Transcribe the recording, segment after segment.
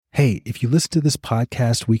Hey, if you listen to this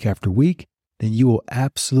podcast week after week, then you will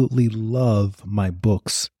absolutely love my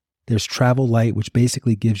books. There's Travel Light, which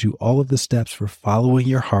basically gives you all of the steps for following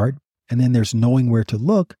your heart. And then there's Knowing Where to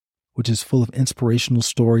Look, which is full of inspirational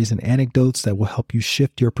stories and anecdotes that will help you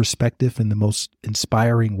shift your perspective in the most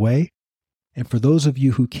inspiring way. And for those of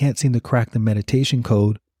you who can't seem to crack the meditation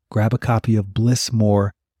code, grab a copy of Bliss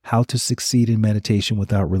More, How to Succeed in Meditation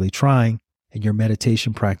Without Really Trying, and your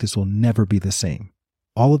meditation practice will never be the same.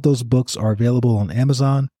 All of those books are available on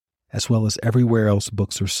Amazon, as well as everywhere else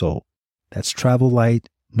books are sold. That's Travel Light,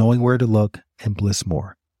 Knowing Where to Look, and Bliss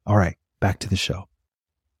More. All right, back to the show.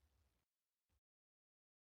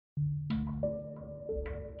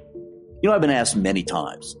 You know, I've been asked many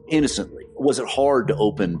times, innocently, was it hard to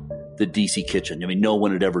open the DC Kitchen? I mean, no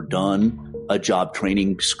one had ever done a job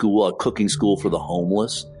training school, a cooking school for the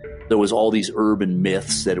homeless. There was all these urban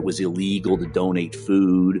myths that it was illegal to donate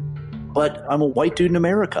food. But I'm a white dude in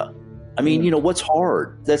America. I mean, you know, what's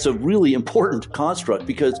hard? That's a really important construct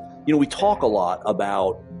because, you know, we talk a lot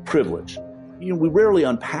about privilege. You know, we rarely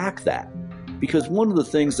unpack that because one of the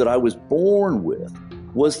things that I was born with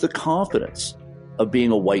was the confidence of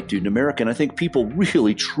being a white dude in America. And I think people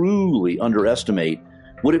really, truly underestimate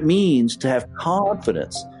what it means to have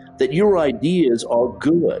confidence that your ideas are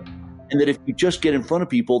good and that if you just get in front of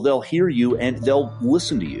people, they'll hear you and they'll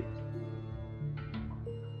listen to you.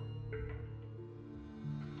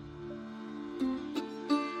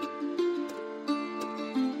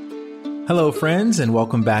 Hello, friends, and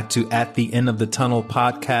welcome back to At the End of the Tunnel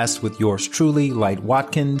podcast with yours truly, Light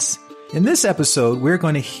Watkins. In this episode, we're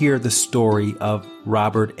going to hear the story of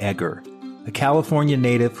Robert Egger, a California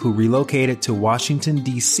native who relocated to Washington,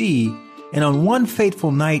 D.C., and on one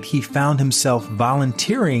fateful night, he found himself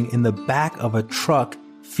volunteering in the back of a truck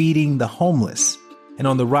feeding the homeless. And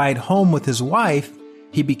on the ride home with his wife,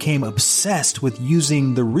 he became obsessed with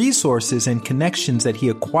using the resources and connections that he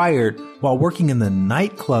acquired while working in the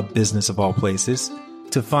nightclub business of all places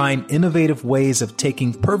to find innovative ways of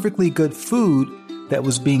taking perfectly good food that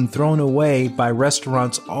was being thrown away by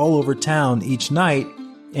restaurants all over town each night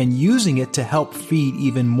and using it to help feed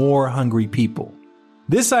even more hungry people.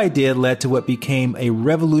 This idea led to what became a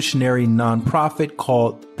revolutionary nonprofit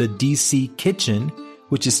called the DC Kitchen,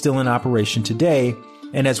 which is still in operation today.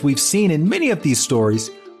 And as we've seen in many of these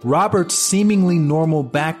stories, Robert's seemingly normal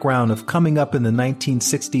background of coming up in the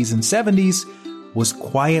 1960s and 70s was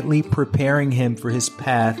quietly preparing him for his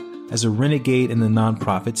path as a renegade in the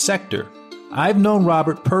nonprofit sector. I've known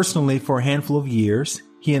Robert personally for a handful of years.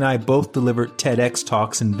 He and I both delivered TEDx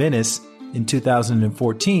talks in Venice in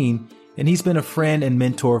 2014, and he's been a friend and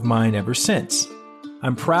mentor of mine ever since.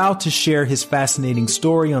 I'm proud to share his fascinating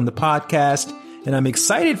story on the podcast, and I'm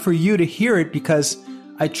excited for you to hear it because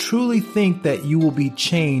I truly think that you will be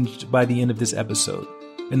changed by the end of this episode,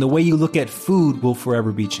 and the way you look at food will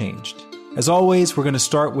forever be changed. As always, we're going to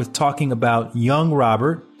start with talking about young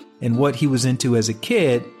Robert and what he was into as a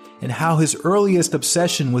kid and how his earliest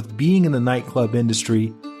obsession with being in the nightclub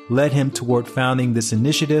industry led him toward founding this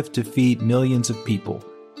initiative to feed millions of people.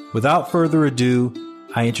 Without further ado,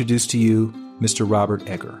 I introduce to you Mr. Robert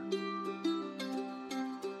Egger.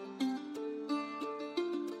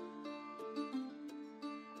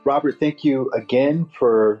 Robert, thank you again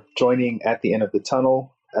for joining At the End of the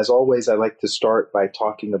Tunnel. As always, I like to start by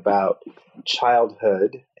talking about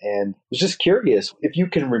childhood. And I was just curious, if you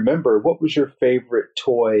can remember, what was your favorite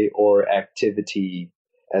toy or activity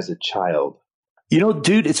as a child? You know,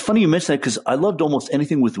 dude, it's funny you mention that because I loved almost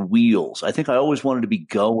anything with wheels. I think I always wanted to be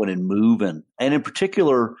going and moving. And in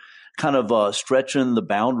particular, kind of stretching the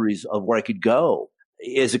boundaries of where I could go.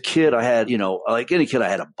 As a kid, I had, you know, like any kid, I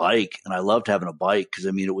had a bike, and I loved having a bike because, I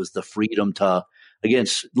mean, it was the freedom to, again,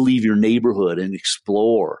 leave your neighborhood and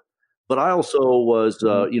explore. But I also was,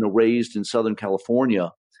 you know, raised in Southern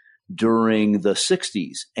California during the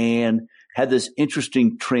 60s and had this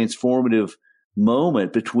interesting transformative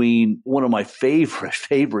moment between one of my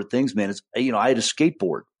favorite things, man, is, you know, I had a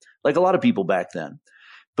skateboard, like a lot of people back then.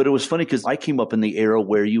 But it was funny because I came up in the era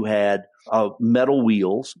where you had metal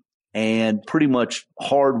wheels and pretty much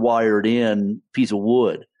hardwired in piece of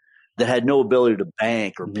wood that had no ability to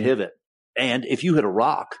bank or pivot. And if you hit a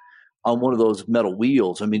rock on one of those metal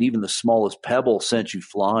wheels, I mean, even the smallest pebble sent you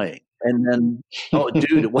flying. And then, oh,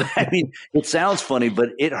 dude, I mean, it sounds funny,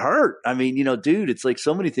 but it hurt. I mean, you know, dude, it's like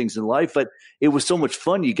so many things in life, but it was so much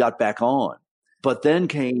fun you got back on. But then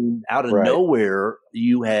came out of nowhere,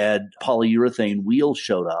 you had polyurethane wheels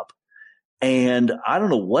showed up. And I don't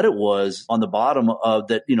know what it was on the bottom of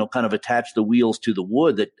that, you know, kind of attached the wheels to the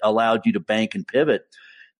wood that allowed you to bank and pivot.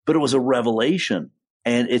 But it was a revelation.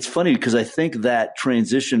 And it's funny because I think that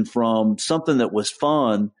transition from something that was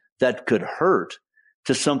fun that could hurt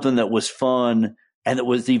to something that was fun and that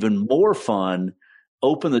was even more fun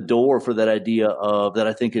opened the door for that idea of that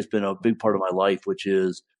I think has been a big part of my life, which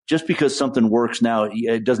is just because something works now,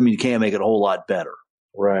 it doesn't mean you can't make it a whole lot better.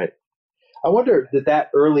 Right. I wonder, did that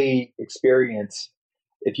early experience,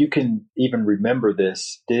 if you can even remember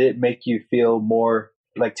this, did it make you feel more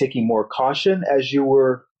like taking more caution as you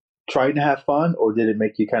were trying to have fun, or did it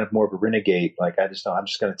make you kind of more of a renegade? Like, I'm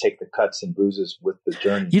just going to take the cuts and bruises with the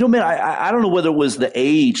journey. Man, I don't know whether it was the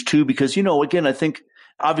age too, because, again, I think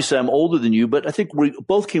obviously I'm older than you, but I think we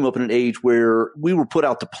both came up in an age where we were put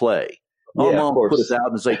out to play. Our mom put us out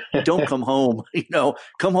and was like, don't come home,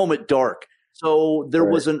 come home at dark. So there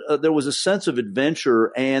was a sense of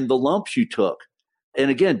adventure and the lumps you took. And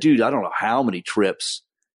again, dude, I don't know how many trips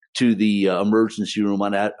to the emergency room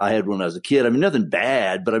I had when I was a kid. I mean, nothing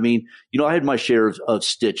bad, but I mean, I had my share of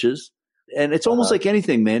stitches. And it's almost like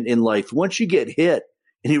anything, man, in life. Once you get hit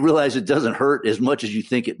and you realize it doesn't hurt as much as you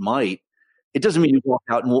think it might, it doesn't mean you walk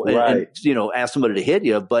out and ask somebody to hit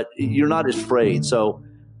you, but you're not as afraid. So,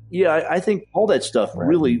 yeah, I think all that stuff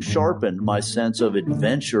really sharpened my sense of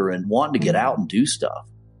adventure and wanting to get out and do stuff.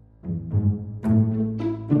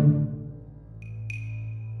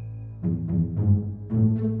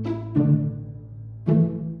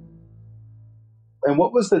 And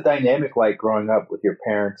what was the dynamic like growing up with your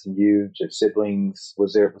parents and your siblings?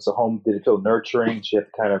 Was the home, did it feel nurturing? Did you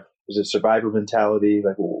have to was it survivor mentality?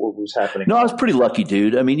 Like, what was happening? No, I was pretty lucky,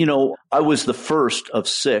 dude. I mean, I was the first of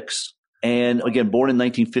 6. And again, born in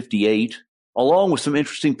 1958, along with some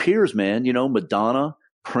interesting peers, man, Madonna,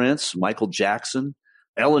 Prince, Michael Jackson,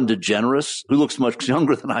 Ellen DeGeneres, who looks much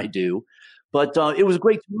younger than I do. But it was a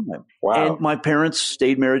great time. Wow. And my parents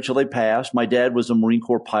stayed married till they passed. My dad was a Marine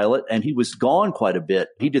Corps pilot, and he was gone quite a bit.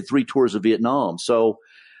 He did 3 tours of Vietnam. So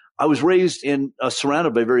I was raised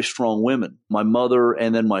surrounded by very strong women, my mother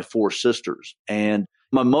and then my 4 sisters. And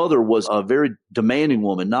my mother was a very demanding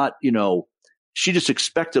woman, not, she just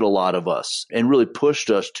expected a lot of us and really pushed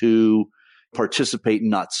us to participate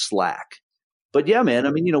and not slack. But yeah, man,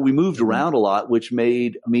 I mean, we moved around a lot, which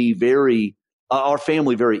made me our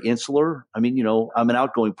family very insular. I mean, I'm an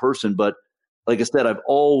outgoing person, but like I said, I've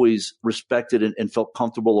always respected and felt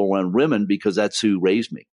comfortable around women because that's who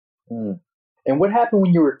raised me. Mm. And what happened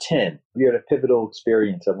when you were 10? You had a pivotal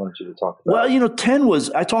experience I wanted you to talk about. Well, 10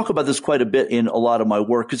 I talk about this quite a bit in a lot of my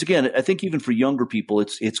work. Because again, I think even for younger people,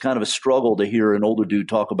 it's kind of a struggle to hear an older dude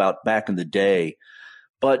talk about back in the day.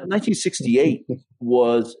 But 1968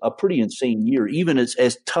 was a pretty insane year, even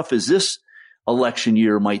as tough as this election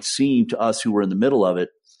year might seem to us who were in the middle of it.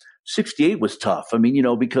 68 was tough. I mean,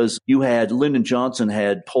 because you had Lyndon Johnson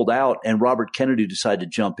had pulled out and Robert Kennedy decided to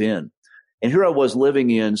jump in. And here I was living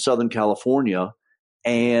in Southern California,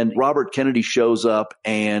 and Robert Kennedy shows up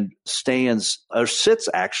and sits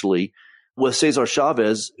actually with Cesar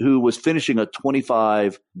Chavez, who was finishing a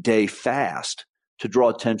 25-day fast to draw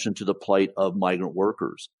attention to the plight of migrant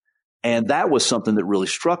workers. And that was something that really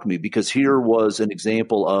struck me, because here was an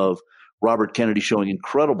example of Robert Kennedy showing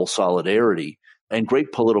incredible solidarity and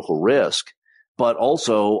great political risk. But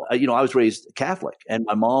also, I was raised Catholic, and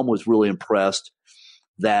my mom was really impressed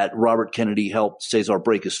that Robert Kennedy helped Cesar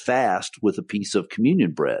break his fast with a piece of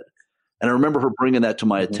communion bread. And I remember her bringing that to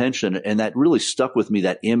my attention, and that really stuck with me,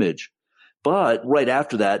 that image. But right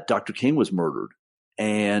after that, Dr. King was murdered,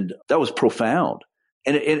 and that was profound.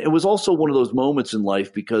 And it was also one of those moments in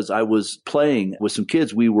life, because I was playing with some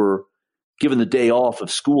kids. We were given the day off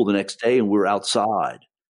of school the next day, and we were outside.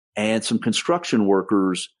 And some construction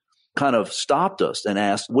workers kind of stopped us and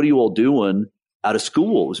asked, "What are you all doing out of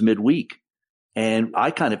school?" It was midweek. And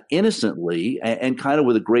I kind of innocently and kind of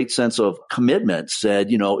with a great sense of commitment said,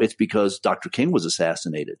 it's because Dr. King was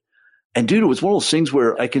assassinated. And dude, it was one of those things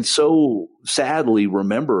where I can so sadly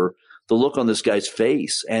remember the look on this guy's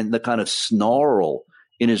face and the kind of snarl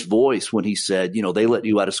in his voice when he said, they let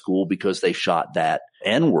you out of school because they shot that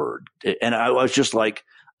N-word. And I was just like,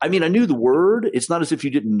 I mean, I knew the word. It's not as if you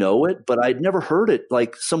didn't know it, but I'd never heard it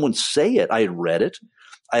like someone say it. I had read it.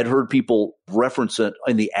 I had heard people reference it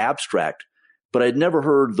in the abstract, but I'd never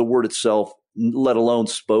heard the word itself, let alone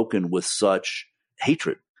spoken with such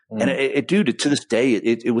hatred. Mm. And dude, to this day,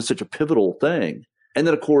 it was such a pivotal thing. And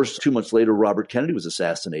then, of course, 2 months later, Robert Kennedy was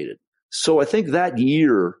assassinated. So I think that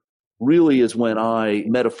year really is when I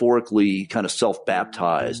metaphorically kind of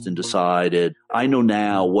self-baptized and decided I know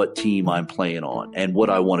now what team I'm playing on and what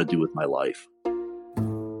I want to do with my life.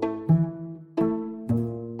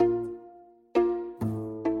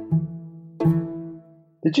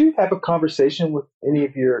 Did you have a conversation with any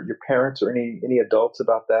of your parents or any adults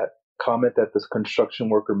about that comment that this construction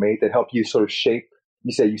worker made that helped you sort of shape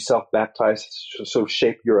you say you self-baptized, so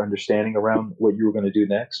shape your understanding around what you were going to do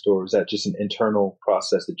next? Or is that just an internal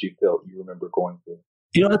process that you felt you remember going through?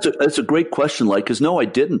 That's a great question, because no, I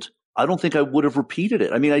didn't. I don't think I would have repeated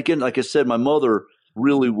it. I mean, again, like I said, my mother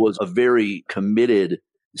really was a very committed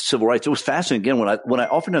civil rights. It was fascinating. Again, when I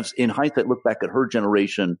often have, in hindsight, look back at her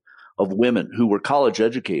generation of women who were college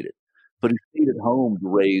educated, but who stayed at home to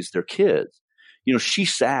raise their kids. She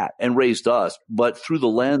sat and raised us, but through the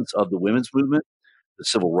lens of the women's movement, the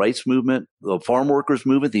civil rights movement, the farm workers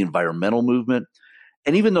movement, the environmental movement.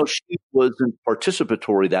 And even though she wasn't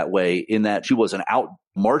participatory that way, in that she wasn't out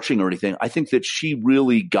marching or anything, I think that she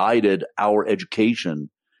really guided our education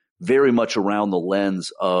very much around the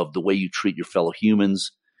lens of the way you treat your fellow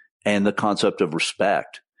humans and the concept of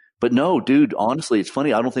respect. But no, dude, honestly, it's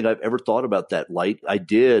funny. I don't think I've ever thought about that, Light. I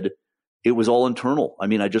did. It was all internal. I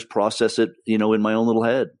mean, I just processed it, in my own little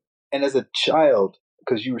head. And as a child,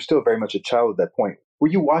 because you were still very much a child at that point, were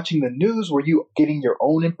you watching the news? Were you getting your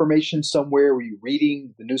own information somewhere? Were you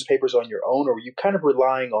reading the newspapers on your own? Or were you kind of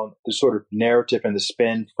relying on the sort of narrative and the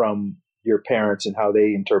spin from your parents and how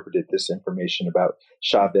they interpreted this information about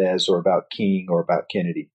Chavez or about King or about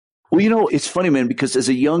Kennedy? Well, it's funny, man, because as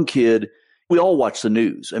a young kid, we all watch the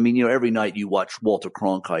news. I mean, every night you watch Walter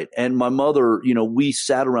Cronkite. And my mother, we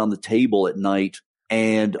sat around the table at night,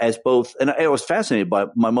 and I was fascinated by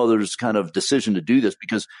my mother's kind of decision to do this,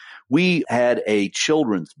 because we had a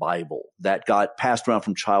children's Bible that got passed around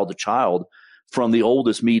from child to child, from the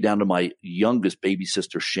oldest, me, down to my youngest baby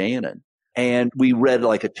sister, Shannon. And we read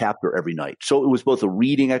like a chapter every night. So it was both a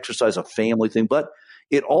reading exercise, a family thing, but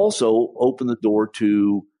it also opened the door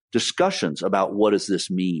to discussions about what does this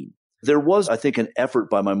mean. There was, I think, an effort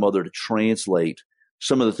by my mother to translate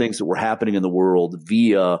some of the things that were happening in the world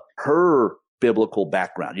via her biblical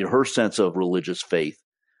background, her sense of religious faith.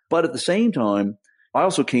 But at the same time, I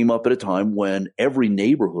also came up at a time when every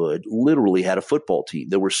neighborhood literally had a football team.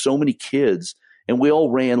 There were so many kids, and we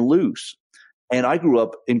all ran loose. And I grew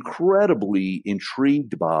up incredibly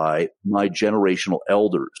intrigued by my generational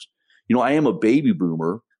elders. I am a baby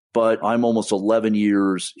boomer, but I'm almost 11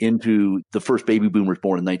 years into the first baby boomer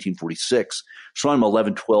born in 1946. So I'm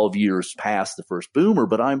 11, 12 years past the first boomer,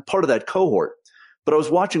 but I'm part of that cohort. But I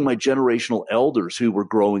was watching my generational elders who were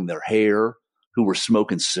growing their hair, who were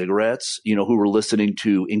smoking cigarettes, who were listening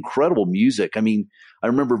to incredible music. I mean, I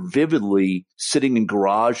remember vividly sitting in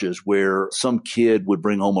garages where some kid would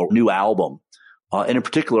bring home a new album. And in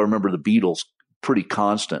particular, I remember the Beatles, pretty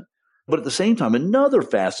constant. But at the same time, another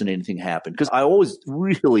fascinating thing happened, because I always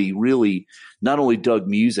really, really not only dug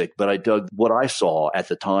music, but I dug what I saw at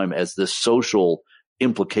the time as the social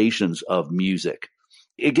implications of music.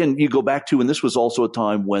 Again, you go back to, and this was also a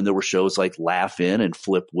time when there were shows like Laugh-In and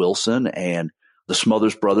Flip Wilson and the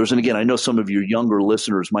Smothers Brothers. And again, I know some of your younger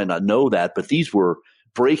listeners might not know that, but these were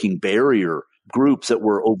breaking barrier groups that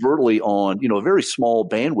were overtly on, a very small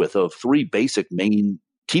bandwidth of three basic main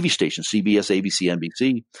TV stations, CBS, ABC,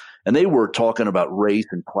 NBC. And they were talking about race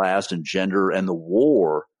and class and gender and the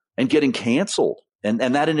war and getting canceled. And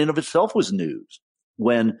that in and of itself was news.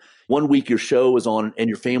 When one week your show is on and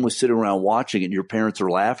your family's sitting around watching it and your parents are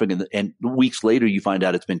laughing, and weeks later you find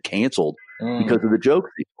out it's been canceled because of the jokes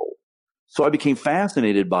they told. So I became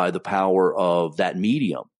fascinated by the power of that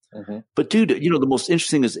medium. Mm-hmm. But dude, the most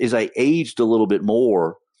interesting is I aged a little bit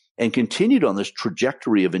more and continued on this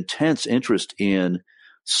trajectory of intense interest in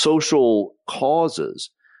social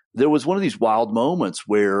causes. There was one of these wild moments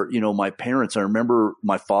where, my parents, I remember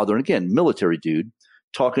my father, and again, military dude,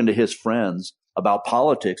 talking to his friends about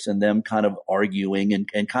politics and them kind of arguing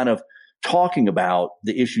and kind of talking about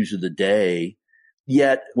the issues of the day.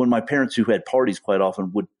 Yet when my parents, who had parties quite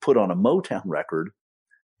often, would put on a Motown record,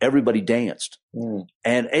 everybody danced.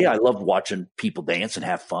 And I loved watching people dance and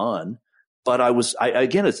have fun. But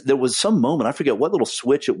there was some moment, I forget what little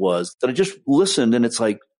switch it was, that I just listened, and it's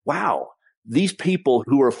like, wow, these people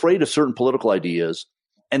who are afraid of certain political ideas,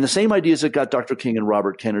 and the same ideas that got Dr. King and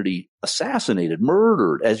Robert Kennedy assassinated,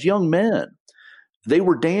 murdered as young men, they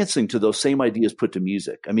were dancing to those same ideas put to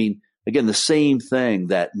music. I mean, again, the same thing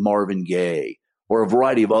that Marvin Gaye or a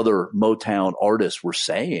variety of other Motown artists were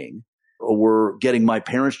saying were getting my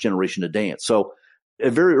parents' generation to dance. So at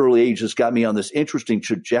a very early age, this got me on this interesting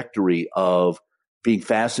trajectory of being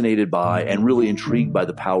fascinated by and really intrigued by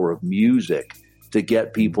the power of music to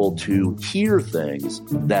get people to hear things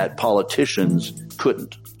that politicians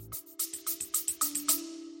couldn't.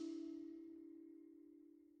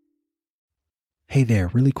 Hey there,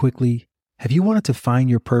 really quickly. Have you wanted to find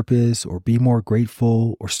your purpose or be more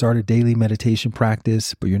grateful or start a daily meditation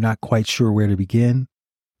practice, but you're not quite sure where to begin?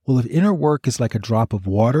 Well, if inner work is like a drop of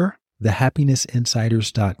water,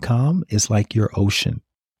 thehappinessinsiders.com is like your ocean.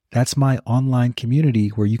 That's my online community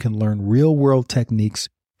where you can learn real-world techniques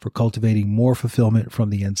for cultivating more fulfillment from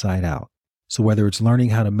the inside out. So whether it's learning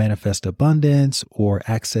how to manifest abundance or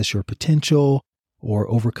access your potential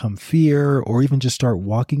or overcome fear or even just start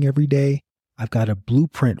walking every day, I've got a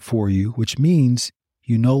blueprint for you, which means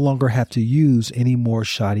you no longer have to use any more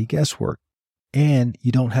shoddy guesswork. And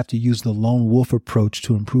you don't have to use the lone wolf approach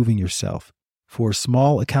to improving yourself. For a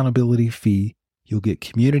small accountability fee, you'll get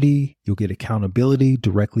community, you'll get accountability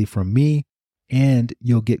directly from me, and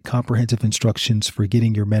you'll get comprehensive instructions for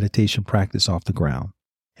getting your meditation practice off the ground.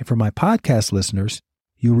 And for my podcast listeners,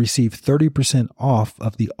 you'll receive 30% off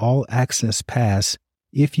of the all access pass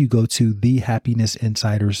if you go to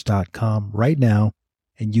thehappinessinsiders.com right now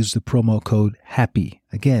and use the promo code HAPPY.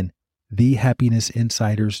 Again,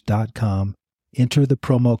 thehappinessinsiders.com. Enter the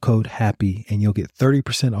promo code HAPPY and you'll get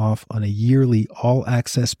 30% off on a yearly all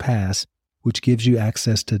access pass, which gives you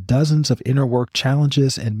access to dozens of inner work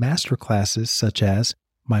challenges and masterclasses, such as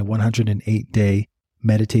my 108-day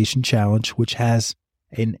meditation challenge, which has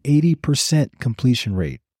an 80% completion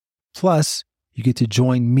rate. Plus, you get to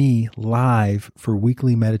join me live for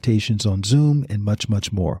weekly meditations on Zoom and much,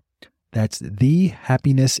 much more. That's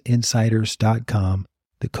thehappinessinsiders.com.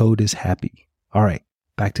 The code is HAPPY. All right,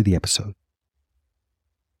 back to the episode.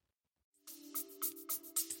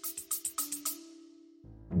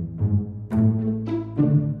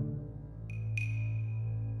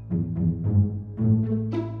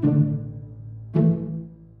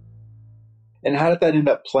 And how did that end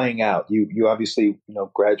up playing out? You obviously,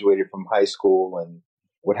 graduated from high school, and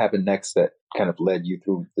what happened next that kind of led you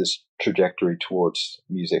through this trajectory towards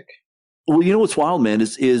music? Well, you know what's wild, man,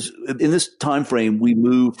 is in this time frame, we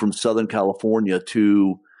moved from Southern California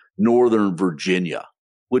to Northern Virginia,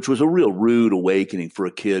 which was a real rude awakening for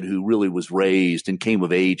a kid who really was raised and came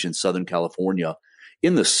of age in Southern California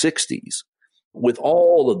in the 60s with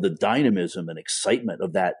all of the dynamism and excitement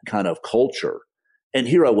of that kind of culture. And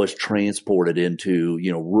here I was transported into,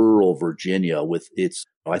 rural Virginia with its,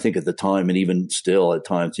 I think at the time and even still at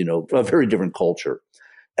times, a very different culture.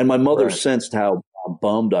 And my mother sensed how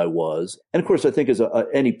bummed I was. And of course, I think as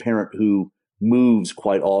any parent who moves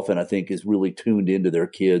quite often, I think is really tuned into their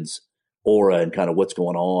kids' aura and kind of what's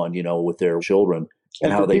going on, with their children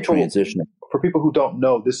and how they transition. For people who don't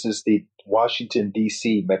know, this is the Washington,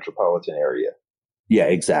 D.C. metropolitan area. Yeah,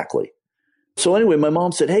 exactly. So anyway, my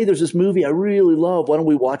mom said, hey, there's this movie I really love. Why don't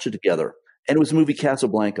we watch it together? And it was the movie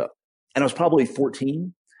Casablanca. And I was probably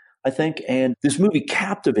 14, I think. And this movie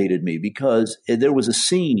captivated me because there was a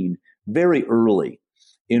scene very early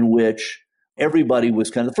in which everybody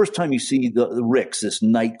was the first time you see the Rick's, this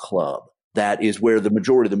nightclub that is where the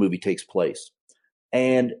majority of the movie takes place.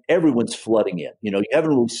 And everyone's flooding in. You haven't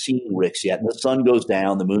really seen Rick's yet. And the sun goes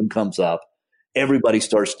down, the moon comes up. Everybody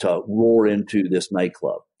starts to roar into this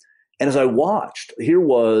nightclub. And as I watched, here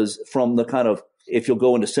was from the kind of, if you'll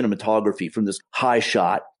go into cinematography, from this high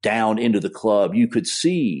shot down into the club, you could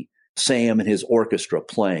see Sam and his orchestra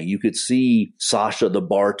playing. You could see Sasha, the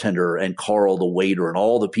bartender, and Carl, the waiter, and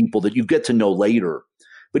all the people that you get to know later.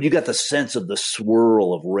 But you got the sense of the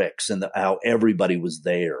swirl of Rick's and how everybody was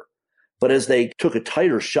there. But as they took a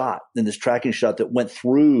tighter shot in this tracking shot that went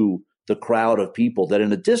through the crowd of people that in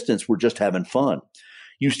the distance were just having fun,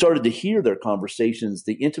 you started to hear their conversations,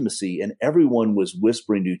 the intimacy, and everyone was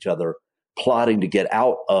whispering to each other, plotting to get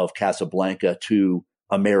out of Casablanca to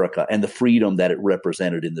America and the freedom that it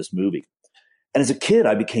represented in this movie. And as a kid,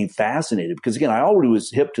 I became fascinated because, again, I already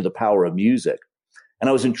was hip to the power of music. And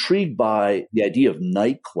I was intrigued by the idea of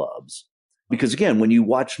nightclubs because, again, when you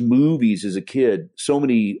watch movies as a kid, so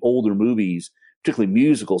many older movies, particularly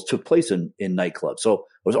musicals, took place in nightclubs. So I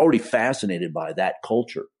was already fascinated by that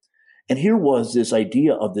culture. And here was this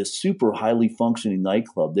idea of this super highly functioning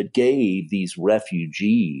nightclub that gave these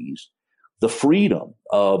refugees the freedom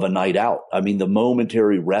of a night out. I mean, the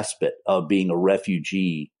momentary respite of being a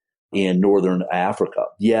refugee in Northern Africa.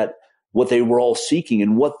 Yet what they were all seeking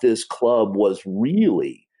and what this club was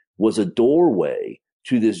really was a doorway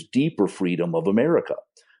to this deeper freedom of America.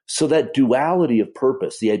 So that duality of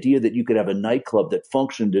purpose, the idea that you could have a nightclub that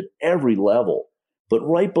functioned at every level, but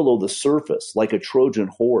right below the surface, like a Trojan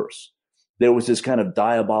horse, there was this kind of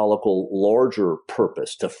diabolical, larger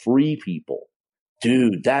purpose to free people.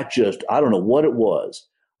 Dude, that just, I don't know what it was.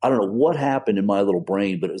 I don't know what happened in my little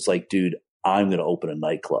brain, but it was like, dude, I'm going to open a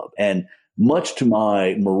nightclub. And much to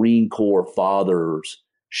my Marine Corps father's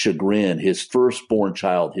chagrin, his firstborn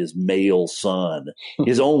child, his male son,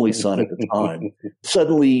 his only son at the time,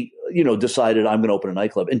 suddenly, decided I'm going to open a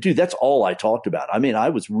nightclub. And dude, that's all I talked about. I mean, I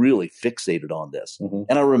was really fixated on this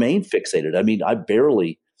and I remained fixated. I mean, I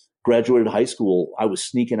barely graduated high school, I was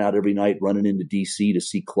sneaking out every night, running into DC to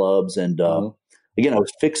see clubs. And again, I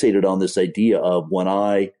was fixated on this idea of when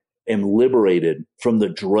I am liberated from the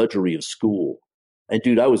drudgery of school. And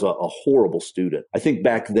dude, I was a horrible student. I think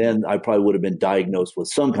back then I probably would have been diagnosed with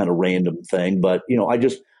some kind of random thing, but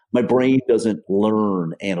my brain doesn't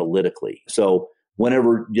learn analytically. So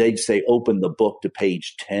whenever they'd say open the book to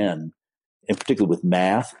page 10, and particularly with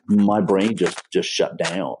math, my brain just shut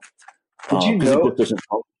down.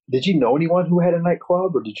 Did you know anyone who had a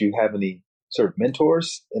nightclub, or did you have any sort of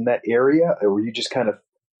mentors in that area, or were you just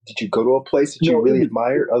did you go to a place that you really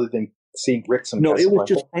admired other than seeing Rick's? No, it was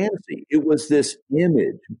just fantasy. It was this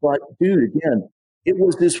image. But dude, again, it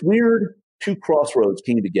was this weird two crossroads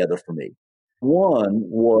came together for me. One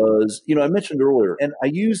was, I mentioned earlier, and I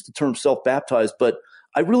used the term self-baptized, but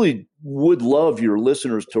I really would love your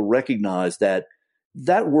listeners to recognize that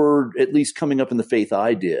word, at least coming up in the faith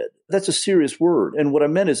I did, that's a serious word. And what I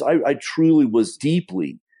meant is I truly was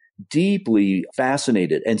deeply, deeply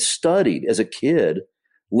fascinated and studied as a kid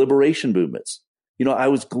liberation movements. I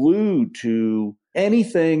was glued to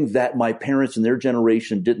anything that my parents and their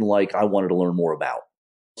generation didn't like, I wanted to learn more about.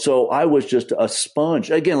 So I was just a sponge.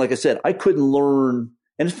 Again, like I said, I couldn't learn.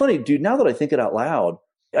 And it's funny, dude, now that I think it out loud,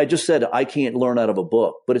 I just said I can't learn out of a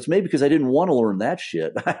book, but it's maybe because I didn't want to learn that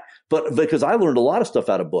shit, but because I learned a lot of stuff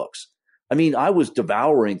out of books. I mean, I was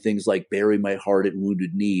devouring things like Bury My Heart at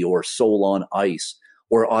Wounded Knee or Soul on Ice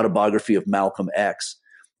or Autobiography of Malcolm X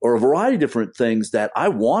or a variety of different things that I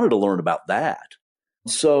wanted to learn about that.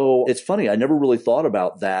 So it's funny. I never really thought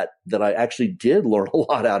about that I actually did learn a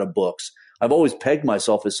lot out of books. I've always pegged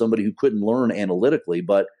myself as somebody who couldn't learn analytically,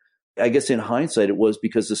 but I guess in hindsight, it was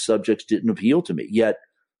because the subjects didn't appeal to me. Yet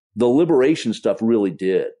the liberation stuff really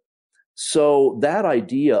did. So that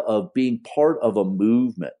idea of being part of a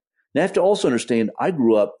movement. Now, I have to also understand, I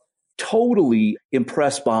grew up totally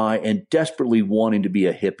impressed by and desperately wanting to be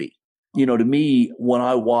a hippie. To me, when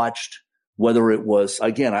I watched, whether it was,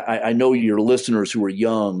 again, I know your listeners who are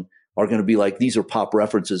young are going to be like, these are pop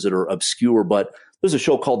references that are obscure, but there's a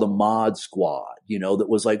show called The Mod Squad, that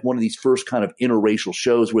was like one of these first kind of interracial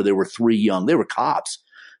shows where there were they were cops,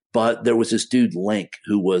 but there was this dude, Link,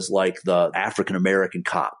 who was like the African-American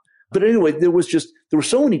cop. But anyway, there were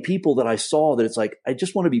so many people that I saw that it's like, I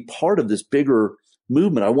just want to be part of this bigger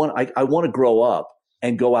movement. I want to grow up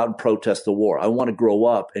and go out and protest the war. I want to grow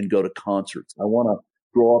up and go to concerts. I want to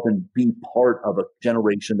grow up and be part of a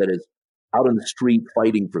generation that is out in the street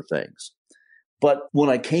fighting for things. But when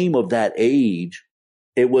I came of that age,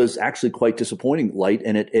 it was actually quite disappointing, Light,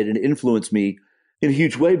 and it influenced me in a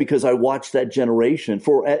huge way because I watched that generation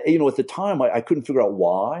at the time, I couldn't figure out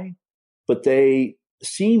why, but they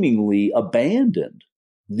seemingly abandoned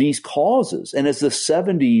these causes. And as the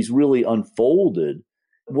 70s really unfolded,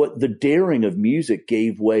 what the daring of music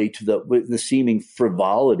gave way to the seeming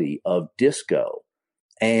frivolity of disco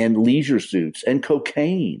and leisure suits and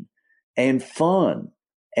cocaine and fun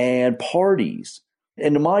and parties.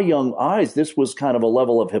 And to my young eyes, this was kind of a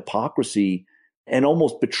level of hypocrisy and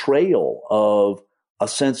almost betrayal of a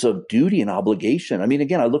sense of duty and obligation. I mean,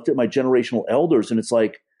 again, I looked at my generational elders and it's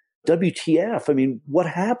like, WTF? I mean, what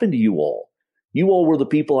happened to you all? You all were the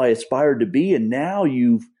people I aspired to be, and now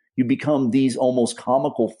you become these almost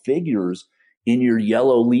comical figures in your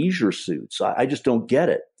yellow leisure suits. I just don't get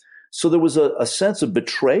it. So there was a sense of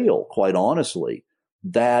betrayal, quite honestly,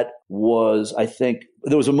 that was, I think,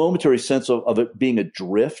 there was a momentary sense of it being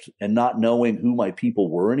adrift and not knowing who my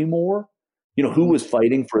people were anymore, who was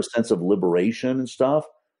fighting for a sense of liberation and stuff.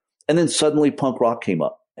 And then suddenly punk rock came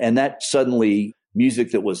up, and that suddenly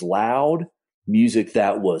music that was loud, music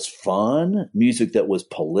that was fun, music that was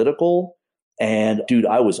political. And dude,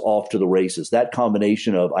 I was off to the races. That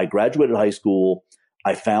combination of I graduated high school,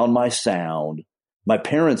 I found my sound. My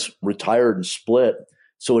parents retired and split.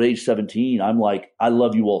 So at age 17, I'm like, I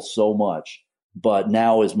love you all so much, but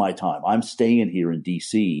now is my time. I'm staying here in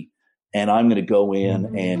DC and I'm going to go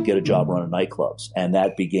in and get a job running nightclubs. And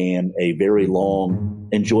that began a very long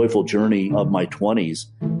and joyful journey of my 20s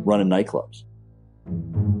running nightclubs.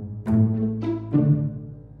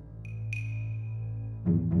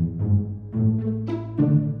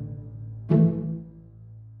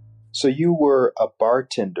 So you were a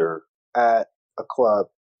bartender at a club,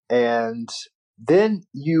 and then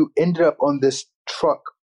you ended up on this truck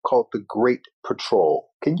called the Great Patrol.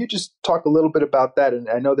 Can you just talk a little bit about that? And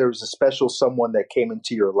I know there was a special someone that came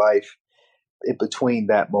into your life in between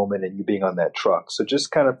that moment and you being on that truck. So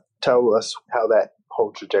just kind of tell us how that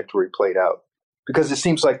whole trajectory played out. Because it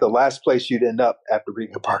seems like the last place you'd end up after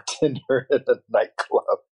being a bartender at a nightclub.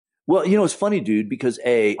 Well, it's funny, dude, because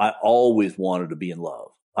I always wanted to be in love.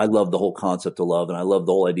 I love the whole concept of love. And I love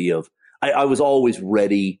the whole idea of, I was always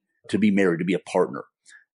ready to be married, to be a partner.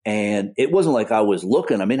 And it wasn't like I was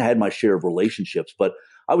looking. I mean, I had my share of relationships, but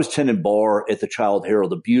I was tending bar at the Child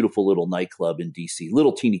Herald, a beautiful little nightclub in DC,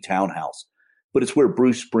 little teeny townhouse. But it's where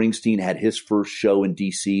Bruce Springsteen had his first show in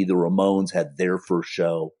DC. The Ramones had their first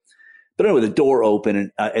show. But anyway, the door opened,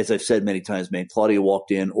 and as I've said many times, man, Claudia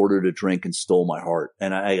walked in, ordered a drink, and stole my heart.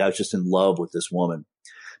 And I was just in love with this woman.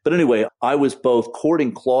 But anyway, I was both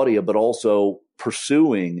courting Claudia, but also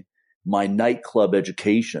pursuing my nightclub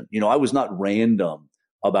education. You know, I was not random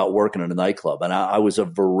about working in a nightclub, and I was a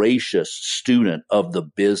voracious student of the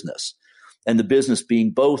business, and the business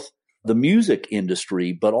being both the music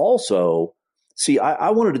industry, but also, see,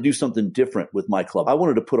 I wanted to do something different with my club. I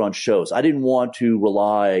wanted to put on shows. I didn't want to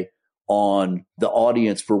rely on the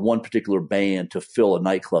audience for one particular band to fill a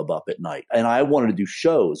nightclub up at night. And I wanted to do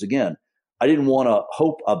shows. Again, I didn't want to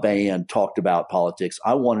hope a band talked about politics.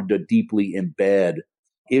 I wanted to deeply embed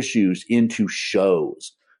issues into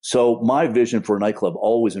shows. So my vision for a nightclub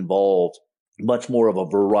always involved much more of a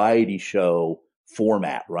variety show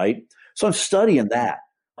format, right? So I'm studying that,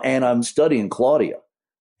 and I'm studying Claudia.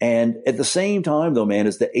 And at the same time, though, man,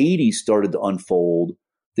 as the 80s started to unfold,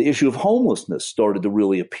 the issue of homelessness started to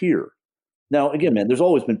really appear. Now, again, man, there's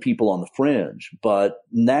always been people on the fringe, but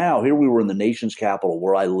now here we were in the nation's capital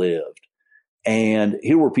where I lived, and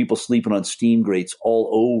here were people sleeping on steam grates all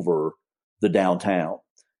over the downtown.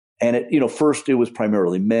 And first it was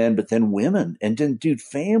primarily men, but then women, and then, dude,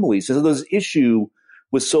 families. So this issue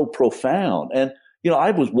was so profound. And,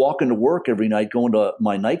 I was walking to work every night, going to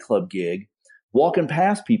my nightclub gig, walking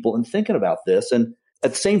past people and thinking about this. And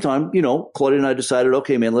at the same time, Claudia and I decided,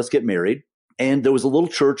 okay, man, let's get married. And there was a little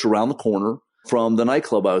church around the corner from the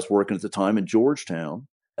nightclub I was working at the time in Georgetown.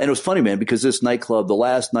 And it was funny, man, because this nightclub, the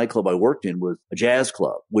last nightclub I worked in was a jazz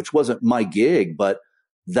club, which wasn't my gig, but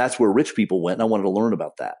that's where rich people went. And I wanted to learn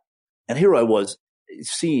about that. And here I was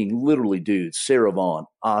seeing literally dudes, Sarah Vaughan,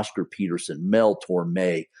 Oscar Peterson, Mel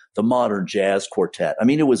Torme, the Modern Jazz Quartet. I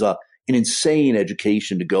mean, it was an insane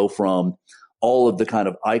education to go from all of the kind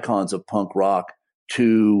of icons of punk rock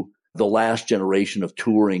to the last generation of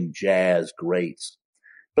touring jazz greats.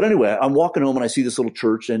 But anyway, I'm walking home and I see this little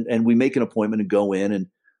church, and we make an appointment and go in, and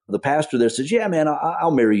the pastor there says, yeah, man,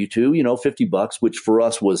 I'll marry you too, $50, which for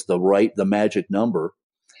us was the magic number.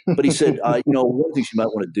 But he said, one of the things you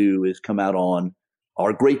might want to do is come out on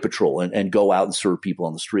our Great Patrol and go out and serve people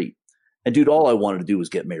on the street. And dude, all I wanted to do was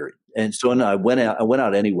get married. And so I went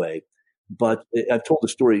out anyway. But I've told the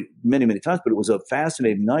story many, many times, but it was a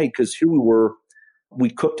fascinating night because here we were. We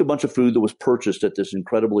cooked a bunch of food that was purchased at this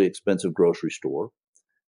incredibly expensive grocery store.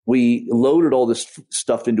 We loaded all this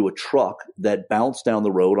stuff into a truck that bounced down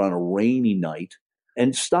the road on a rainy night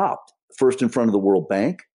and stopped first in front of the World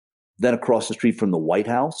Bank, then across the street from the White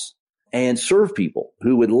House, and served people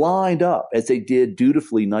who had lined up as they did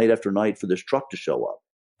dutifully night after night for this truck to show up.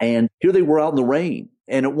 And here they were out in the rain.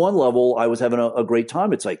 And at one level, I was having a great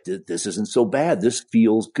time. It's like, this isn't so bad. This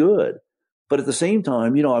feels good. But at the same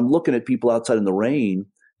time, I'm looking at people outside in the rain,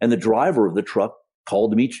 and the driver of the truck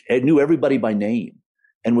called them each and knew everybody by name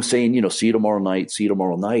and was saying, see you tomorrow night, see you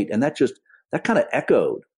tomorrow night. And that kind of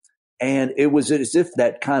echoed. And it was as if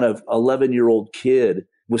that kind of 11-year-old kid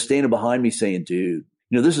was standing behind me saying, dude,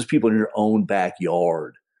 this is people in your own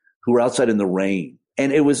backyard who are outside in the rain.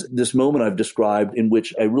 And it was this moment I've described in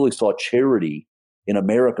which I really saw charity in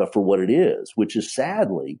America for what it is, which is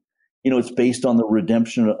sadly, it's based on the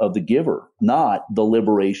redemption of the giver, not the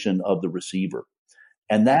liberation of the receiver.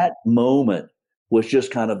 And that moment was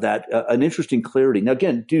just kind of that, an interesting clarity. Now,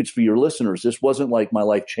 again, dudes, for your listeners, this wasn't like my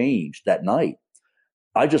life changed that night.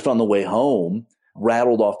 I just on the way home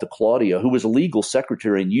rattled off to Claudia, who was a legal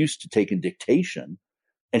secretary and used to taking dictation.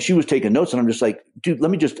 And she was taking notes. And I'm just like, dude,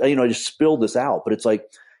 let me just, I just spilled this out. But it's like,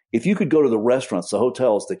 if you could go to the restaurants, the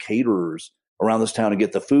hotels, the caterers around this town and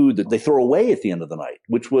get the food that they throw away at the end of the night,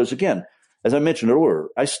 which was, again, as I mentioned earlier,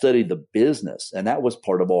 I studied the business, and that was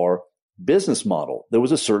part of our business model. There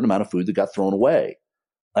was a certain amount of food that got thrown away,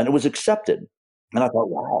 and it was accepted. And I thought,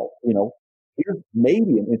 wow, here's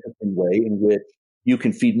maybe an interesting way in which you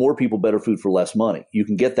can feed more people better food for less money. You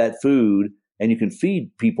can get that food and you can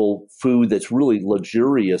feed people food that's really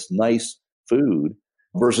luxurious, nice food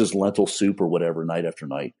versus lentil soup or whatever night after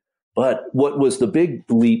night. But what was the big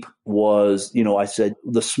leap was, I said,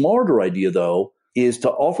 the smarter idea, though, is to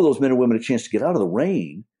offer those men and women a chance to get out of the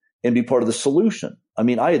rain and be part of the solution. I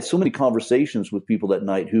mean, I had so many conversations with people that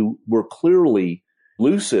night who were clearly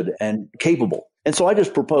lucid and capable. And so I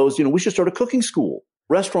just proposed, we should start a cooking school.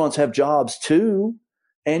 Restaurants have jobs too.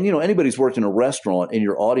 And, anybody who's worked in a restaurant and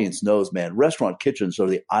your audience knows, man, restaurant kitchens are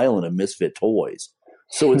the island of misfit toys.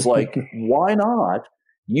 So it's like, why not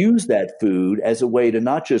use that food as a way to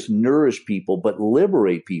not just nourish people, but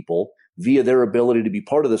liberate people via their ability to be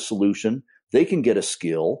part of the solution. They can get a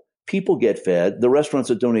skill. People get fed. The restaurants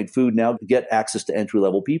that donate food now get access to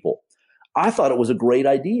entry-level people. I thought it was a great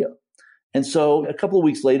idea. And so a couple of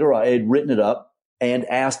weeks later, I had written it up and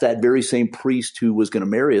asked that very same priest who was going to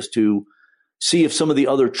marry us to see if some of the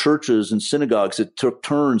other churches and synagogues that took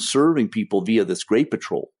turns serving people via this Great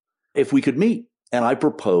Patrol, if we could meet. And I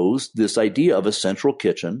proposed this idea of a central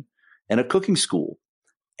kitchen and a cooking school.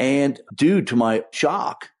 And dude, to my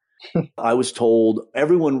shock, I was told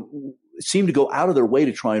everyone seemed to go out of their way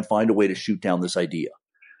to try and find a way to shoot down this idea.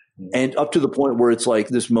 And up to the point where it's like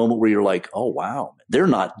this moment where you're like, oh, wow, they're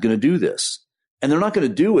not going to do this. And they're not going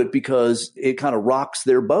to do it because it kind of rocks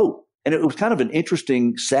their boat. And it was kind of an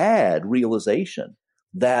interesting, sad realization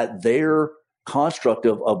that their construct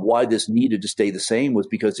of why this needed to stay the same was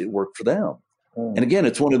because it worked for them. And again,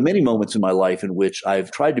 it's one of many moments in my life in which I've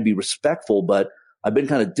tried to be respectful, but I've been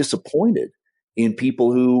kind of disappointed in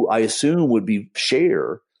people who I assume would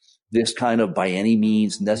share this kind of by any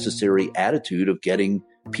means necessary attitude of getting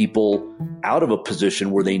people out of a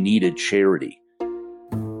position where they needed charity.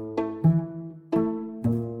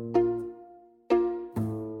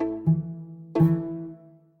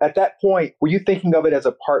 At that point, were you thinking of it as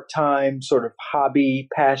a part-time sort of hobby,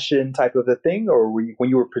 passion type of a thing? Or were you, when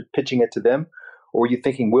you were pitching it to them, or were you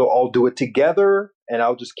thinking we'll all do it together and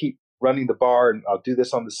I'll just keep running the bar and I'll do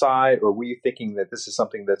this on the side? Or were you thinking that this is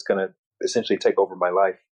something that's going to essentially take over my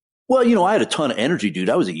life? Well, I had a ton of energy, dude.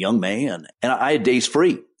 I was a young man and I had days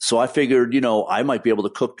free. So I figured, I might be able to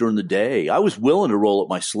cook during the day. I was willing to roll up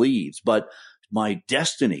my sleeves, but my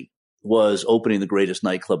destiny was opening the greatest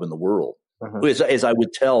nightclub in the world. As I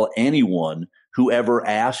would tell anyone who ever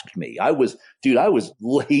asked me, I was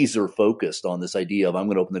laser focused on this idea of I'm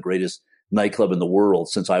going to open the greatest nightclub in the world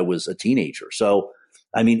since I was a teenager. So,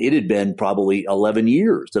 I mean, it had been probably 11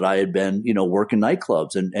 years that I had been, working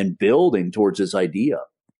nightclubs and building towards this idea.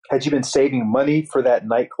 Had you been saving money for that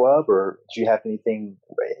nightclub, or did you have anything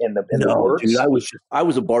in the works? Dude, I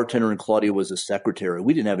was a bartender and Claudia was a secretary.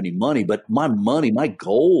 We didn't have any money, but my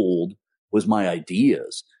gold was my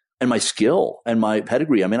ideas and my skill and my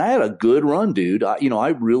pedigree. I mean, I had a good run, dude. I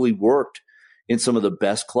really worked in some of the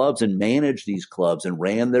best clubs and managed these clubs and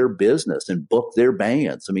ran their business and booked their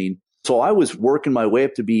bands. I mean, so I was working my way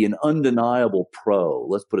up to be an undeniable pro.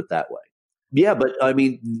 Let's put it that way. Yeah, but I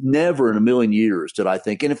mean, never in a million years did I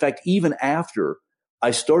think. And in fact, even after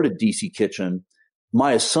I started DC Kitchen,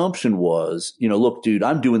 my assumption was, look, dude,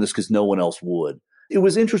 I'm doing this because no one else would. It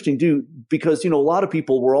was interesting, dude, because, a lot of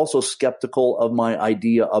people were also skeptical of my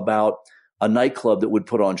idea about a nightclub that would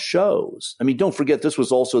put on shows. I mean, don't forget, this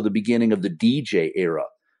was also the beginning of the DJ era.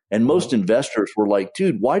 And most investors were like,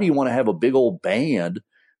 dude, why do you want to have a big old band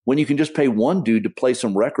when you can just pay one dude to play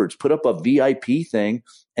some records, put up a VIP thing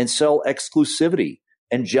and sell exclusivity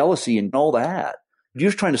and jealousy and all that? You're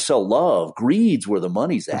just trying to sell love. Greed's where the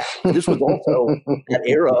money's at. This was also that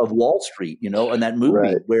era of Wall Street, and that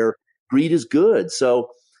movie where greed is good. So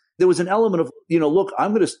there was an element of, look,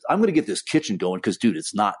 I'm going to get this kitchen going because, dude,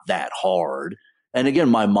 it's not that hard. And again,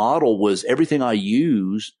 my model was everything I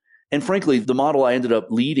use. And frankly, the model I ended up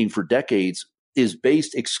leading for decades is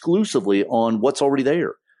based exclusively on what's already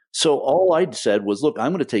there. So all I said was, look,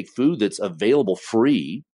 I'm going to take food that's available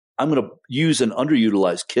free. I'm going to use an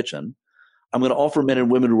underutilized kitchen. I'm going to offer men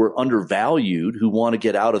and women who are undervalued, who want to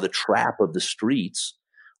get out of the trap of the streets.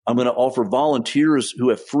 I'm going to offer volunteers who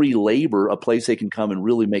have free labor, a place they can come and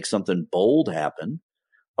really make something bold happen.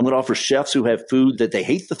 I'm going to offer chefs who have food that they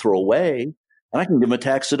hate to throw away, and I can give them a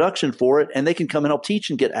tax deduction for it, and they can come and help teach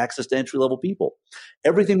and get access to entry-level people.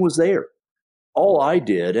 Everything was there. All I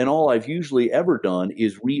did, and all I've usually ever done,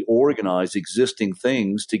 is reorganize existing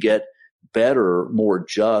things to get better, more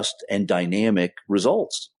just, and dynamic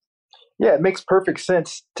results. Yeah, it makes perfect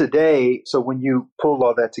sense today. So when you pulled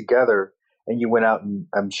all that together and you went out and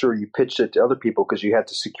I'm sure you pitched it to other people because you had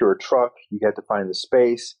to secure a truck, you had to find the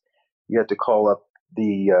space, you had to call up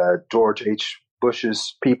the George H.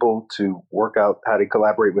 Bush's people to work out how to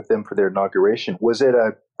collaborate with them for their inauguration. Was it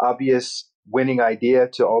an obvious winning idea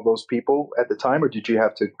to all those people at the time, or did you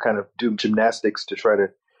have to kind of do gymnastics to try to,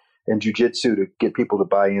 and jujitsu to get people to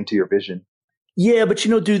buy into your vision? Yeah, but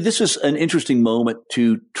dude, this is an interesting moment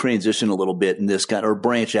to transition a little bit in this or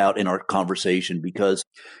branch out in our conversation because,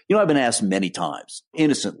 I've been asked many times,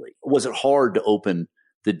 innocently, was it hard to open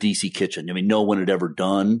the DC Kitchen? I mean, no one had ever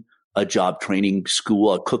done a job training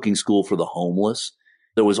school, a cooking school for the homeless.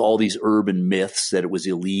 There was all these urban myths that it was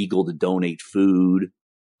illegal to donate food.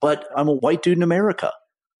 But I'm a white dude in America.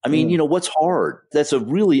 I mean, what's hard? That's a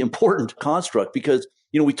really important construct because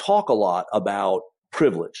we talk a lot about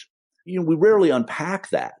privilege. We rarely unpack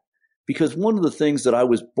that, because one of the things that I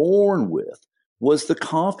was born with was the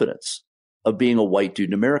confidence of being a white dude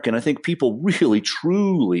in America. And I think people really,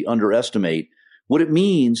 truly underestimate what it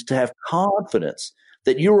means to have confidence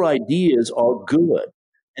that your ideas are good,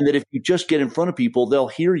 and that if you just get in front of people, they'll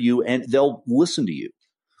hear you and they'll listen to you.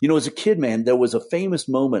 As a kid, man, there was a famous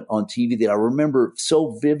moment on TV that I remember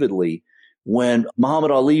so vividly when Muhammad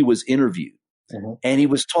Ali was interviewed. Mm-hmm. And he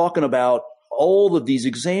was talking about all of these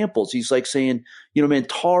examples. He's like saying, man,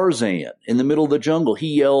 Tarzan in the middle of the jungle,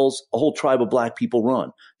 he yells, a whole tribe of black people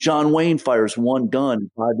run. John Wayne fires one gun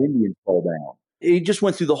and 5 Indians fall down. He just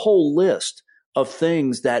went through the whole list of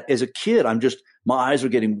things that as a kid, my eyes are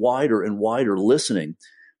getting wider and wider listening.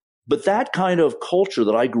 But that kind of culture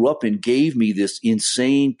that I grew up in gave me this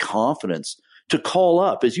insane confidence to call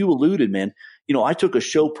up. As you alluded, man, I took a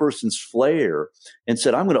show person's flair and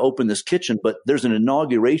said, I'm going to open this kitchen, but there's an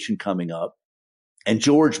inauguration coming up, and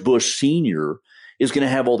George Bush Sr. is going to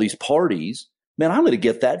have all these parties. Man, I'm going to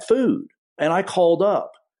get that food. And I called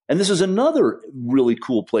up. And this is another really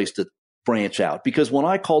cool place to branch out, because when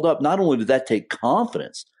I called up, not only did that take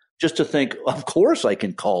confidence, just to think, of course I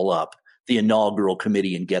can call up the inaugural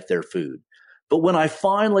committee and get their food. But when I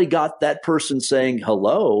finally got that person saying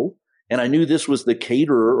hello, and I knew this was the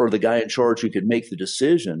caterer or the guy in charge who could make the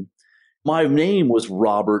decision, my name was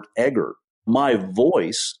Robert Egger. My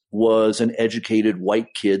voice was an educated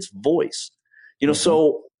white kid's voice.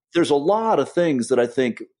 So there's a lot of things that I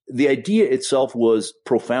think the idea itself was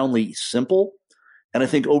profoundly simple. And I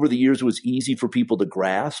think over the years it was easy for people to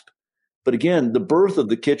grasp. But again, the birth of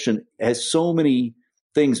the kitchen has so many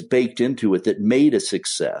things baked into it that made a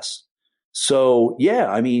success. So,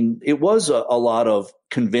 yeah, it was a lot of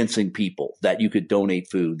convincing people that you could donate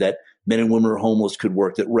food, that men and women who are homeless could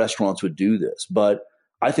work, that restaurants would do this. But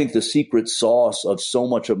I think the secret sauce of so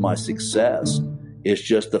much of my success is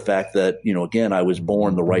just the fact that, again, I was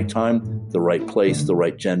born the right time, the right place, the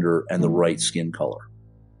right gender, and the right skin color.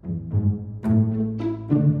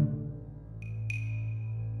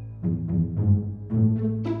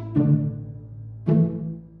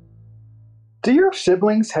 Do your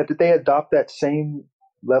siblings, did they adopt that same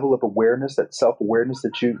level of awareness, that self-awareness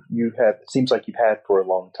that you have, it seems like you've had for a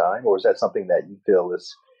long time? Or is that something that you feel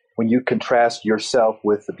is, when you contrast yourself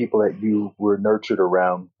with the people that you were nurtured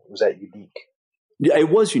around, was that unique? Yeah,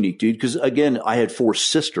 it was unique, dude, because again, I had 4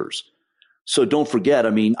 sisters. So don't forget,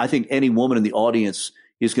 I think any woman in the audience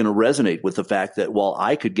is going to resonate with the fact that while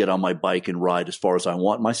I could get on my bike and ride as far as I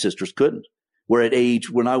want, my sisters couldn't. Where at age,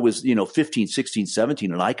 when I was, 15, 16,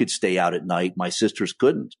 17, and I could stay out at night, my sisters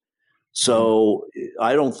couldn't. So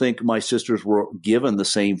I don't think my sisters were given the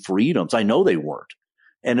same freedoms. I know they weren't.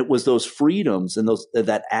 And it was those freedoms and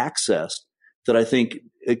that access that I think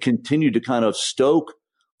it continued to kind of stoke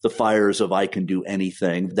the fires of I can do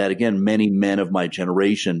anything that, again, many men of my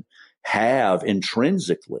generation have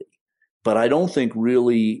intrinsically, but I don't think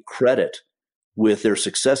really credit with their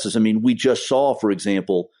successes. We just saw, for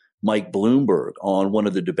example, Mike Bloomberg on one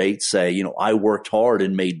of the debates say, I worked hard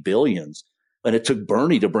and made billions. And it took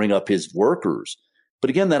Bernie to bring up his workers.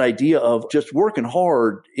 But again, that idea of just working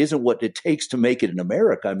hard isn't what it takes to make it in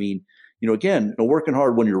America. Again, working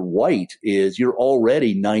hard when you're white is you're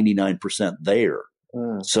already 99% there.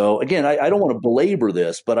 So again, I don't want to belabor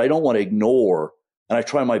this, but I don't want to ignore, and I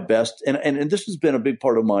try my best. And this has been a big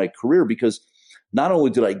part of my career, because not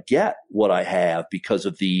only did I get what I have because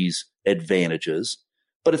of these advantages,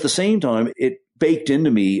 but at the same time, it baked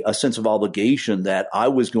into me a sense of obligation that I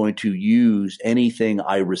was going to use anything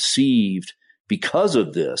I received because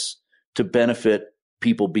of this to benefit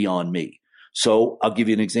people beyond me. So I'll give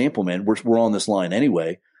you an example, man. We're on this line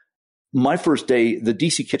anyway. My first day, the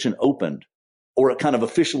DC Kitchen opened, or it kind of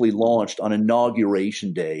officially launched on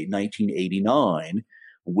Inauguration Day, 1989,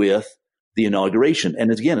 with the inauguration.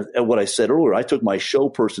 And again, what I said earlier, I took my show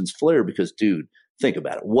person's flair because, dude, think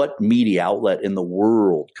about it. What media outlet in the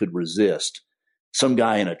world could resist some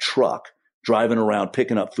guy in a truck driving around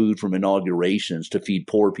picking up food from inaugurations to feed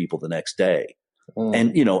poor people the next day?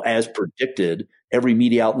 And, as predicted, every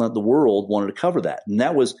media outlet in the world wanted to cover that. And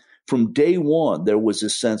that was from day one, there was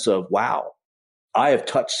this sense of, wow, I have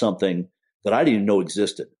touched something that I didn't even know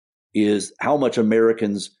existed, is how much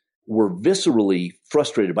Americans were viscerally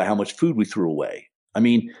frustrated by how much food we threw away.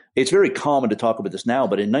 It's very common to talk about this now,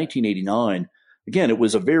 but in 1989, again, it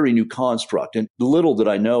was a very new construct. And little did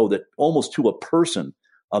I know that almost to a person,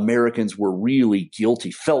 Americans were really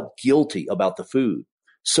felt guilty about the food.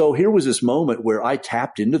 So here was this moment where I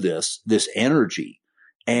tapped into this energy.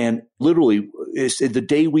 And literally, the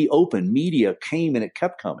day we opened, media came and it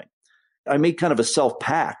kept coming. I made kind of a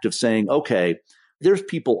self-pact of saying, okay, There's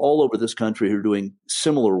people all over this country who are doing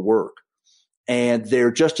similar work, and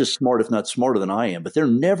they're just as smart, if not smarter than I am, but they're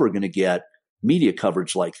never going to get media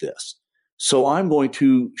coverage like this. So I'm going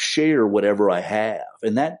to share whatever I have.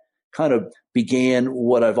 And that kind of began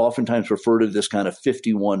what I've oftentimes referred to this kind of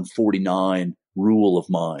 51-49 rule of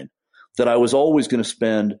mine, that I was always going to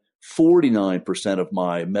spend 49% of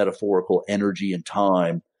my metaphorical energy and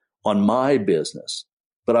time on my business.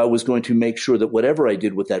 But I was going to make sure that whatever I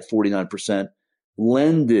did with that 49%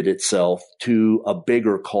 lended itself to a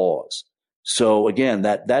bigger cause. So again,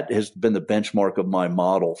 that has been the benchmark of my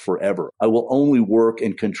model forever. I will only work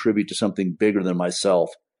and contribute to something bigger than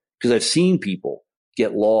myself, because I've seen people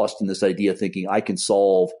get lost in this idea thinking I can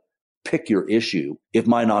pick your issue if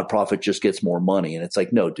my nonprofit just gets more money. And it's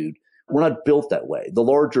like, no, dude, we're not built that way. The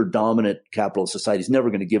larger dominant capitalist society is never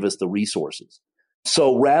going to give us the resources.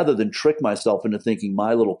 So rather than trick myself into thinking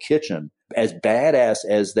my little kitchen, as badass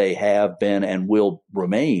as they have been and will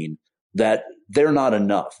remain, that they're not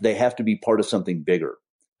enough. They have to be part of something bigger.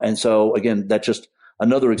 And so again, that's just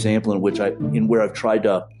another example in where I've tried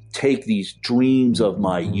to take these dreams of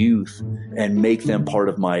my youth and make them part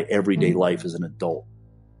of my everyday life as an adult.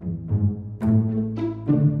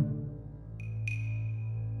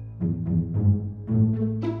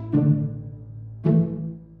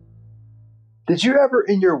 Did you ever,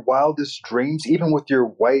 in your wildest dreams, even with your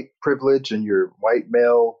white privilege and your white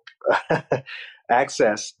male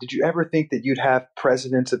access, did you ever think that you'd have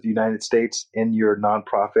presidents of the United States in your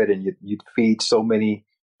nonprofit and you'd feed so many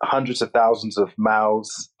hundreds of thousands of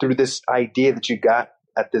mouths through this idea that you got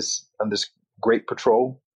on this great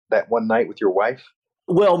patrol that one night with your wife?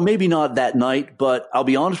 Well, maybe not that night, but I'll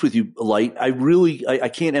be honest with you, Light. I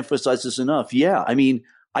can't emphasize this enough. Yeah, I mean,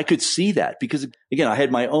 I could see that because, again, I had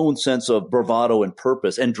my own sense of bravado and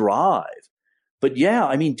purpose and drive. But yeah,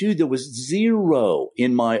 I mean, dude, there was zero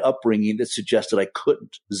in my upbringing that suggested I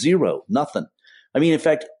couldn't. Zero, nothing. I mean, in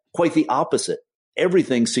fact, quite the opposite.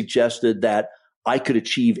 Everything suggested that I could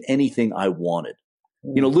achieve anything I wanted.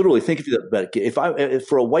 You know, literally think about it. If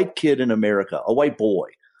for a white kid in America, a white boy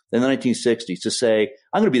in the 1960s to say,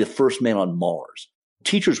 I'm going to be the first man on Mars,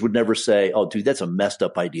 teachers would never say, oh, dude, that's a messed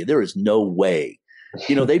up idea. There is no way.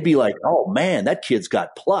 You know, they'd be like, oh, man, that kid's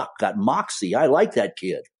got pluck, got moxie. I like that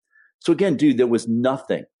kid. So again, dude, there was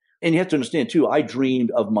nothing. And you have to understand, too, I dreamed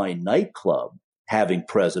of my nightclub having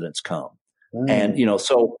presidents come. And, you know,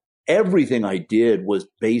 so everything I did was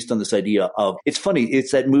based on this idea of, it's funny,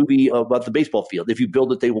 it's that movie about the baseball field. If you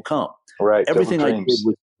build it, they will come. Right. Everything I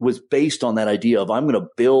did was based on that idea of I'm going to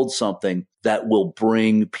build something that will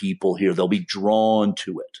bring people here. They'll be drawn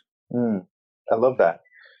to it. I love that.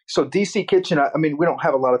 So DC Kitchen, I mean, we don't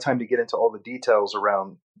have a lot of time to get into all the details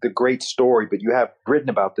around the great story, but you have written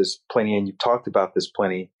about this plenty and you've talked about this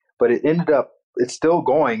plenty, but it's still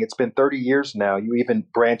going. It's been 30 years now. You even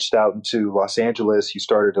branched out into Los Angeles. You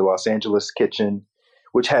started a Los Angeles kitchen,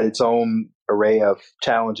 which had its own array of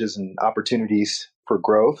challenges and opportunities for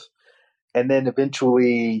growth. And then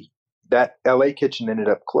eventually that LA kitchen ended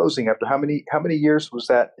up closing after how many years was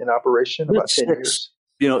that in operation? About 10 years.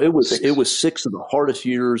 You know, it was 6 of the hardest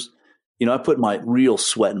years. You know, I put my real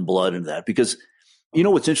sweat and blood into that because, you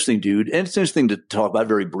know, what's interesting, dude, and it's interesting to talk about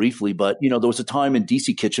very briefly, but, you know, there was a time in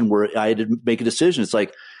DC Kitchen where I had to make a decision. It's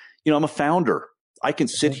like, you know, I'm a founder. I can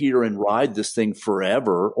sit here and ride this thing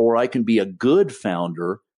forever, or I can be a good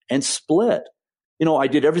founder and split. You know, I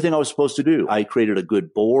did everything I was supposed to do. I created a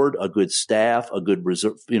good board, a good staff, a good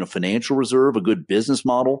reserve, you know, financial reserve, a good business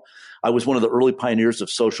model. I was one of the early pioneers of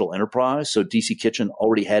social enterprise. So DC Kitchen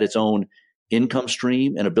already had its own income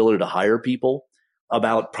stream and ability to hire people.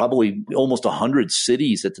 About probably almost 100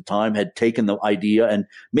 cities at the time had taken the idea and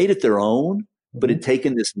made it their own, but had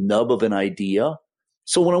taken this nub of an idea.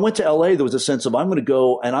 So when I went to LA, there was a sense of I'm going to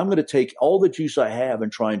go and I'm going to take all the juice I have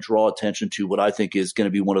and try and draw attention to what I think is going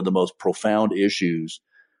to be one of the most profound issues.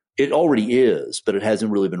 It already is, but it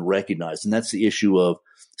hasn't really been recognized. And that's the issue of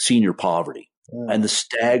senior poverty and the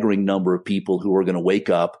staggering number of people who are going to wake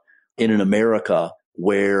up in an America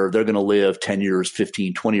where they're going to live 10 years,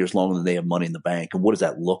 15, 20 years longer than they have money in the bank. And what does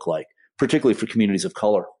that look like, particularly for communities of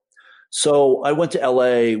color? So I went to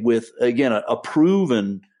LA with, again, a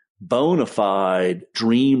proven bona fide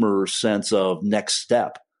dreamer sense of next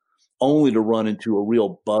step, only to run into a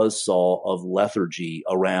real buzzsaw of lethargy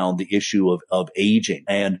around the issue of aging.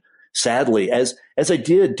 And sadly, as I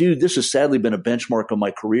did, dude, this has sadly been a benchmark of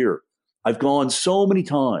my career. I've gone so many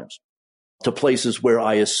times to places where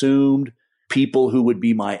I assumed people who would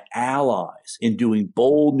be my allies in doing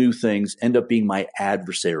bold new things end up being my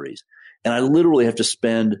adversaries. And I literally have to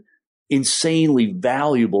spend insanely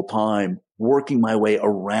valuable time working my way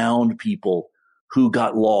around people who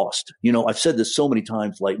got lost. I've said this so many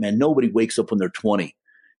times, like, man, nobody wakes up when they're 20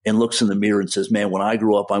 and looks in the mirror and says, man, when I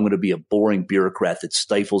grow up, I'm going to be a boring bureaucrat that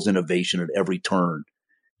stifles innovation at every turn.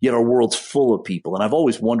 Yet our world's full of people. And I've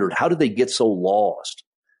always wondered, how did they get so lost?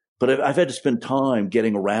 But I've had to spend time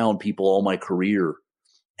getting around people all my career.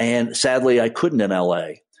 And sadly, I couldn't in LA.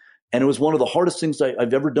 And it was one of the hardest things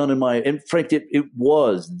I've ever done and Frank, it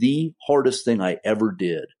was the hardest thing I ever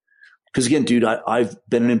did. Because again, dude, I've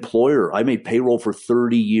been an employer. I made payroll for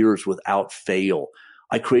 30 years without fail.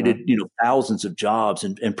 I created, thousands of jobs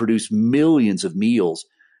and produced millions of meals.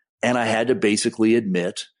 And I had to basically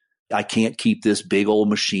admit, I can't keep this big old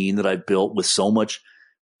machine that I built with so much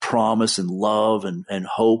promise and love and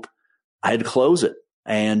hope. I had to close it.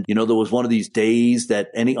 And, there was one of these days that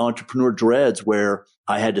any entrepreneur dreads where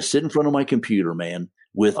I had to sit in front of my computer, man,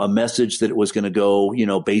 with a message that it was going to go,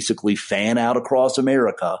 basically fan out across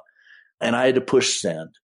America. And I had to push send,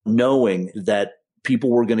 knowing that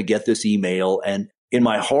people were going to get this email. And in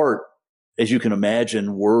my heart, as you can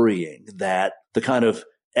imagine, worrying that the kind of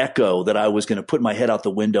echo that I was going to put my head out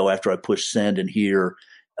the window after I pushed send and hear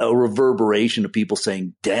a reverberation of people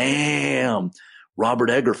saying, damn, Robert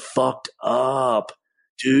Egger fucked up,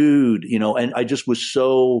 dude, and I just was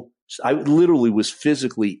I literally was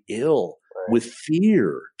physically ill with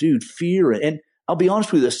fear, dude, fear. And I'll be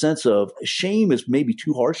honest with you, the sense of shame is maybe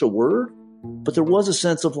too harsh a word, but there was a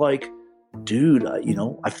sense of like, dude,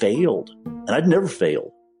 I failed and I'd never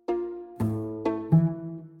failed.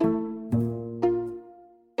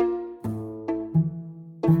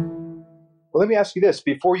 Well, let me ask you this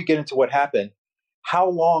before you get into what happened. How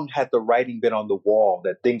long had the writing been on the wall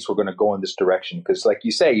that things were going to go in this direction? Because like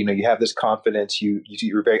you say, you have this confidence,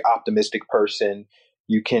 you're a very optimistic person.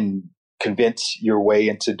 You can convince your way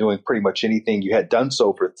into doing pretty much anything. You had done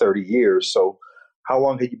so for 30 years. So how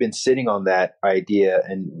long had you been sitting on that idea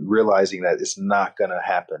and realizing that it's not going to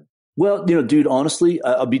happen? Well, dude, honestly,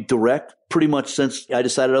 I'll be direct. Pretty much since I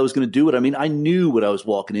decided I was going to do it, I mean, I knew what I was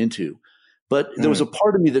walking into. But there was a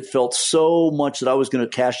part of me that felt so much that I was going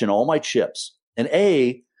to cash in all my chips and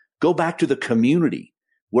go back to the community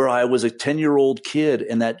where I was a 10-year-old kid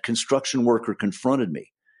and that construction worker confronted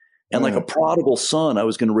me. And like a prodigal son, I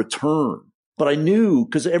was going to return. But I knew,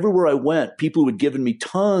 because everywhere I went, people had given me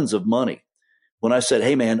tons of money. When I said,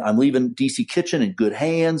 hey, man, I'm leaving DC Kitchen in good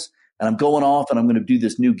hands and I'm going off and I'm going to do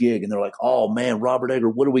this new gig. And they're like, oh, man, Robert Egger,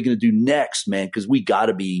 what are we going to do next, man? Because we got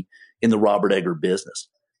to be in the Robert Egger business.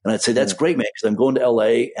 And I'd say, that's great, man, because I'm going to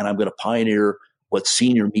LA and I'm going to pioneer what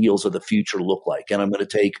senior meals of the future look like. And I'm going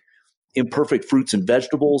to take imperfect fruits and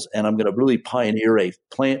vegetables and I'm going to really pioneer a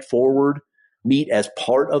plant-forward meat as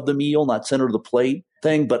part of the meal, not center of the plate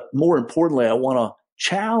thing. But more importantly, I want to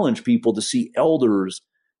challenge people to see elders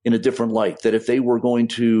in a different light, that if they were going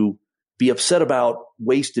to be upset about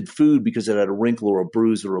wasted food because it had a wrinkle or a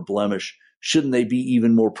bruise or a blemish, shouldn't they be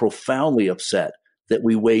even more profoundly upset that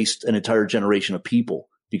we waste an entire generation of people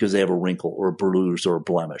because they have a wrinkle or a bruise or a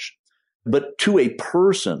blemish? But to a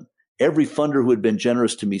person, every funder who had been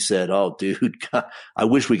generous to me said, oh, dude, God, I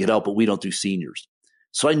wish we could help, but we don't do seniors.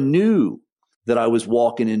 So I knew that I was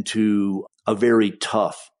walking into a very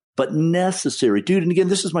tough but necessary, dude. And again,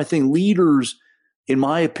 this is my thing. Leaders, in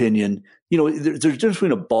my opinion, there's a difference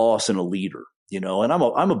between a boss and a leader, and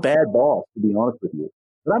I'm a bad boss, to be honest with you,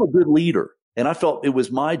 but I'm a good leader. And I felt it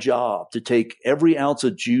was my job to take every ounce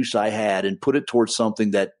of juice I had and put it towards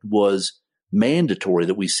something that was mandatory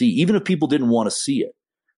that we see, even if people didn't want to see it.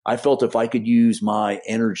 I felt if I could use my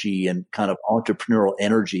energy and kind of entrepreneurial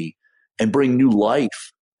energy and bring new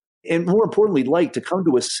life, and more importantly, light, to come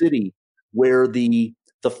to a city where the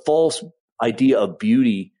false idea of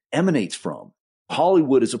beauty emanates from.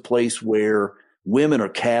 Hollywood is a place where women are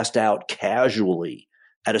cast out casually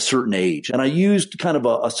at a certain age. And I used kind of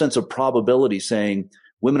a sense of probability, saying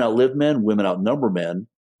women outlive men, women outnumber men.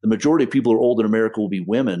 The majority of people who are old in America will be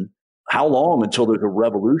women. How long until there's a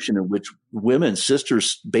revolution in which women,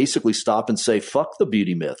 sisters, basically stop and say, fuck the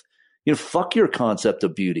beauty myth. Fuck your concept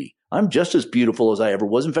of beauty. I'm just as beautiful as I ever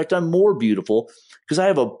was. In fact, I'm more beautiful because I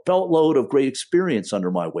have a beltload of great experience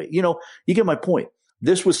under my weight. You get my point.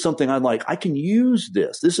 This was something I'm like, I can use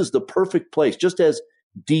this. This is the perfect place, just as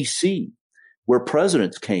DC, where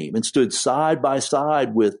presidents came and stood side by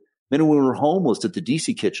side with men and women who were homeless at the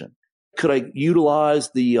DC Kitchen. Could I utilize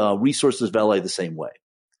the resources of LA the same way?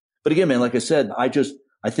 But again, man, like I said, I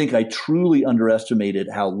think I truly underestimated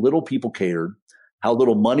how little people cared, how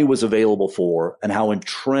little money was available for, and how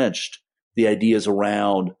entrenched the ideas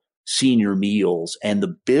around senior meals and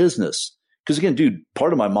the business. Because again, dude,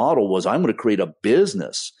 part of my model was I'm going to create a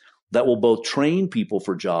business that will both train people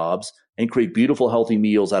for jobs and create beautiful, healthy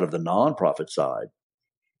meals out of the nonprofit side.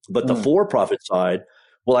 But the for-profit side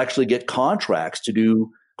will actually get contracts to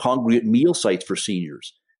do congregate meal sites for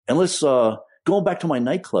seniors. And let's going back to my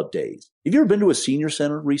nightclub days. Have you ever been to a senior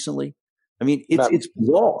center recently? I mean, it's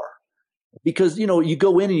bizarre because, you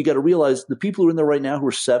go in and you got to realize the people who are in there right now who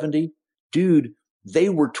are 70, dude, they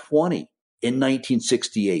were 20 in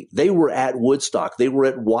 1968. They were at Woodstock. They were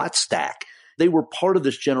at Wattstack. They were part of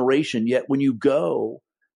this generation. Yet when you go,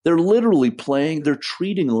 they're literally playing, they're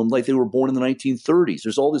treating them like they were born in the 1930s.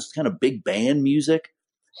 There's all this kind of big band music.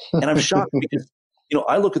 And I'm shocked because,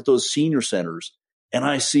 I look at those senior centers and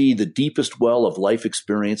I see the deepest well of life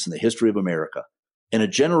experience in the history of America and a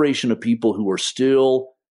generation of people who are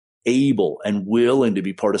still able and willing to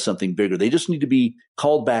be part of something bigger. They just need to be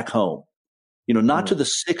called back home, not to the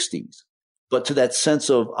 60s, but to that sense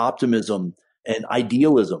of optimism and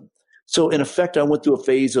idealism. So in effect, I went through a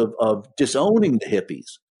phase of disowning the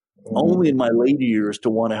hippies, only in my later years to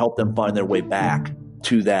want to help them find their way back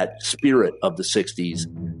to that spirit of the 60s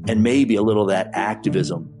and maybe a little of that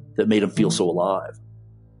activism that made them feel so alive.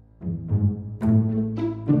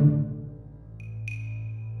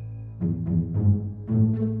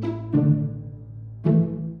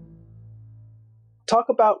 Talk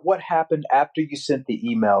about what happened after you sent the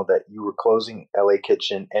email that you were closing LA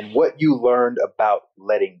Kitchen and what you learned about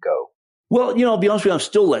letting go. Well, I'll be honest with you, I'm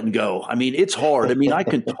still letting go. I mean, it's hard. I mean, I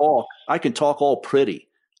can talk all pretty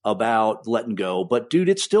about letting go, but dude,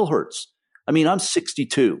 it still hurts. I mean, I'm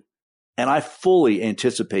 62 and I fully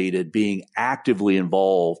anticipated being actively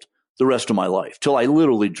involved the rest of my life till I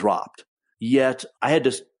literally dropped. Yet I had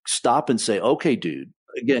to stop and say, okay, dude,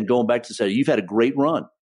 again, going back to say, you've had a great run.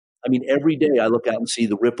 I mean, every day I look out and see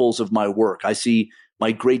the ripples of my work. I see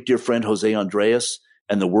my great dear friend, Jose Andres,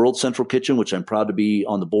 and the World Central Kitchen, which I'm proud to be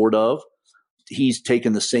on the board of. He's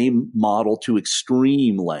taken the same model to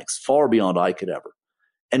extreme lengths, far beyond I could ever.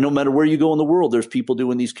 And no matter where you go in the world, there's people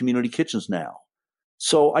doing these community kitchens now.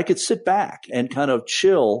 So I could sit back and kind of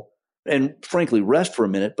chill and frankly rest for a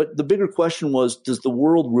minute. But the bigger question was, does the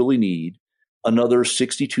world really need another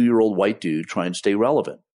 62-year-old white dude trying to stay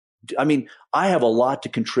relevant? I mean, I have a lot to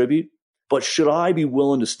contribute, but should I be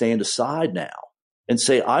willing to stand aside now and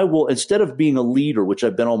say, I will, instead of being a leader, which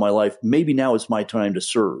I've been all my life, maybe now it's my time to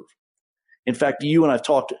serve. In fact, you and I've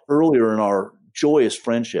talked earlier in our joyous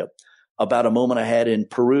friendship about a moment I had in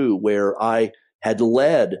Peru where I had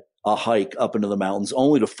led a hike up into the mountains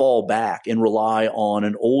only to fall back and rely on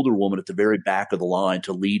an older woman at the very back of the line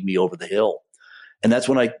to lead me over the hill. And that's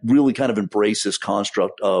when I really kind of embraced this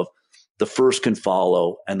construct of the first can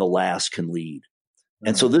follow and the last can lead.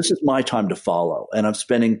 And so this is my time to follow. And I'm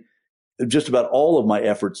spending just about all of my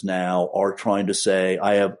efforts now are trying to say,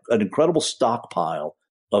 I have an incredible stockpile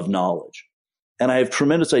of knowledge. And I have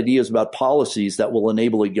tremendous ideas about policies that will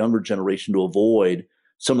enable a younger generation to avoid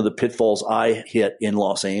some of the pitfalls I hit in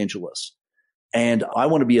Los Angeles. And I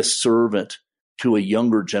want to be a servant to a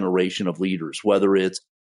younger generation of leaders, whether it's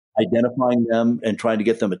identifying them and trying to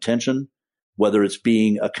get them attention, whether it's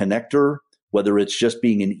being a connector, whether it's just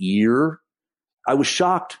being an ear. I was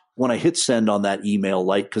shocked when I hit send on that email,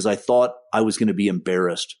 because I thought I was going to be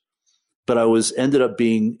embarrassed, but I ended up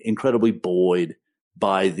being incredibly buoyed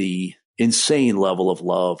by the insane level of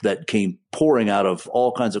love that came pouring out of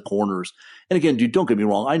all kinds of corners. And again, dude, don't get me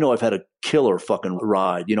wrong. I know I've had a killer fucking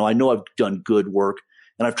ride. I know I've done good work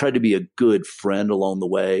and I've tried to be a good friend along the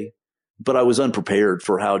way, but I was unprepared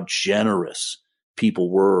for how generous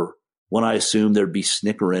people were when I assumed there'd be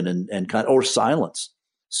snickering and kind of, or silence.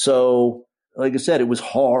 So like I said, it was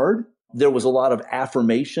hard. There was a lot of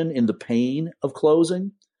affirmation in the pain of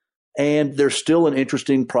closing. And there's still an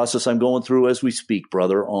interesting process I'm going through as we speak,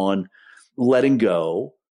 brother, on letting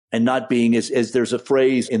go and not being as there's a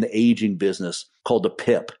phrase in the aging business called a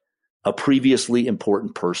PIP, a previously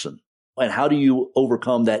important person. And how do you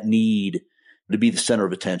overcome that need to be the center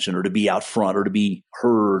of attention or to be out front or to be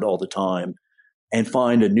heard all the time and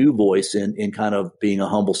find a new voice in kind of being a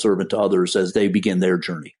humble servant to others as they begin their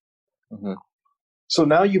journey? Mm-hmm. So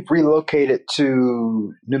now you've relocated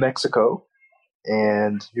to New Mexico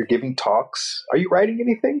and you're giving talks. Are you writing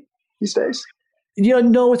anything these days? Yeah,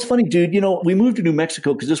 no, it's funny, dude. We moved to New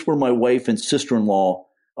Mexico because this is where my wife and sister-in-law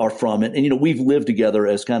are from. And we've lived together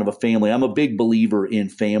as kind of a family. I'm a big believer in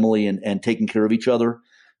family and taking care of each other.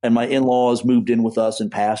 And my in-laws moved in with us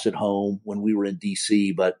and passed at home when we were in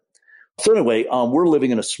D.C. But so anyway, we're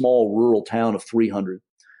living in a small rural town of 300.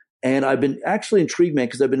 And I've been actually intrigued, man,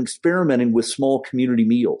 because I've been experimenting with small community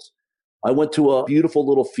meals. I went to a beautiful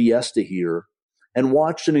little fiesta here and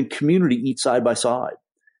watched a community eat side by side.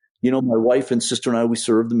 My wife and sister and I, we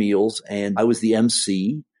served the meals and I was the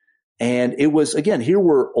MC. And it was, again, here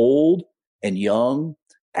were old and young,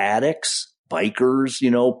 addicts, bikers,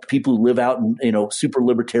 people who live out in, super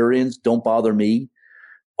libertarians, don't bother me,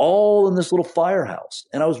 all in this little firehouse.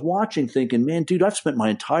 And I was watching thinking, man, dude, I've spent my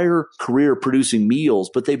entire career producing meals,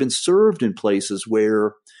 but they've been served in places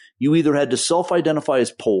where you either had to self-identify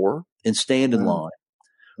as poor and stand in line,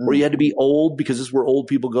 or you had to be old because this is where old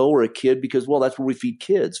people go, or a kid because, well, that's where we feed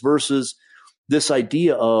kids, versus this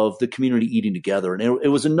idea of the community eating together. And it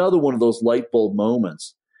was another one of those light bulb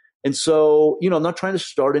moments. And so, I'm not trying to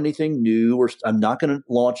start anything new, or I'm not going to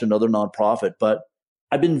launch another nonprofit, but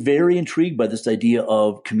I've been very intrigued by this idea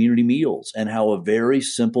of community meals and how a very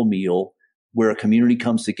simple meal where a community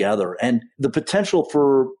comes together, and the potential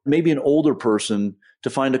for maybe an older person to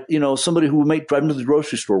find somebody who might drive into the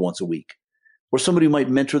grocery store once a week, or somebody who might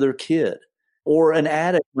mentor their kid, or an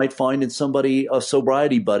addict might find in somebody a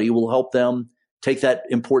sobriety buddy who will help them take that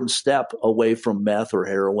important step away from meth or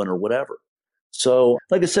heroin or whatever. So,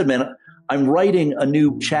 like I said, man, I'm writing a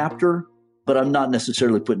new chapter, but I'm not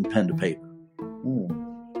necessarily putting pen to paper.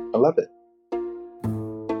 I love it.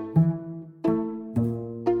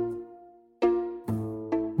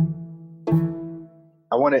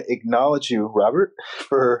 I want to acknowledge you, Robert,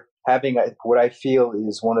 for having what I feel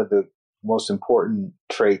is one of the most important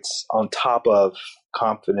traits on top of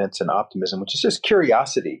confidence and optimism, which is just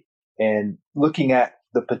curiosity and looking at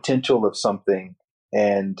the potential of something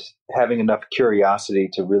and having enough curiosity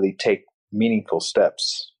to really take meaningful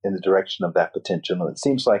steps in the direction of that potential. And it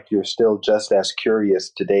seems like you're still just as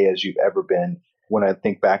curious today as you've ever been. When I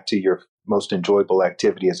think back to your most enjoyable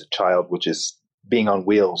activity as a child, which is being on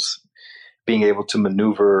wheels, being able to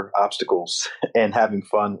maneuver obstacles and having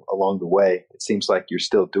fun along the way, it seems like you're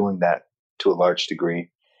still doing that to a large degree.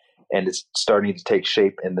 And it's starting to take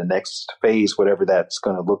shape in the next phase, whatever that's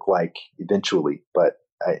going to look like eventually. But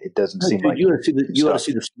it doesn't seem like you ought to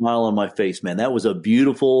see the smile on my face, man. That was a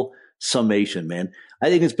beautiful summation, man. I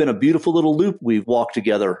think it's been a beautiful little loop we've walked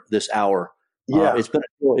together this hour. Yeah,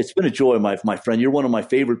 it's been a joy, my friend. You're one of my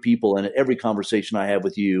favorite people, and every conversation I have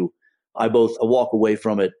with you, I walk away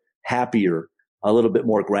from it happier, a little bit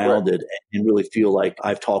more grounded, and really feel like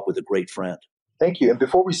I've talked with a great friend. Thank you. And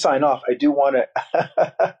before we sign off, I do want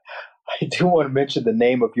to mention the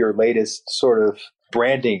name of your latest sort of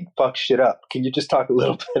branding, Fuck Shit Up. Can you just talk a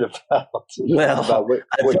little bit about what you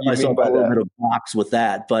mean by a little bit of box with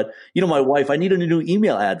that? But, my wife, I needed a new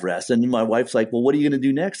email address. And my wife's like, well, what are you going to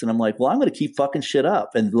do next? And I'm like, well, I'm going to keep fucking shit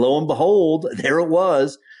up. And lo and behold, there it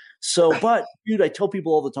was. So, but dude, I tell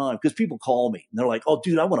people all the time, because people call me and they're like, oh,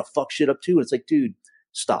 dude, I want to fuck shit up too. And it's like, dude,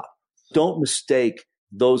 stop. Don't mistake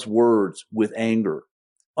those words with anger.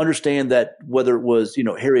 Understand that whether it was,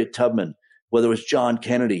 Harriet Tubman, whether it was John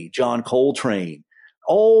Kennedy, John Coltrane,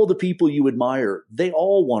 all the people you admire, they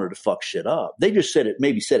all wanted to fuck shit up. They just said it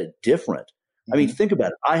different. Mm-hmm. I mean, think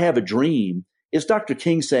about it. I have a dream. It's Dr.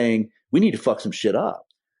 King saying, we need to fuck some shit up.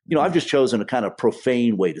 I've just chosen a kind of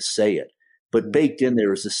profane way to say it, but baked in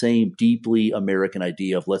there is the same deeply American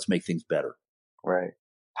idea of let's make things better. Right.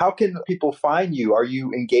 How can people find you? Are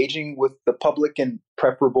you engaging with the public in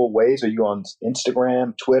preferable ways? Are you on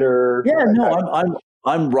Instagram, Twitter? Yeah, no,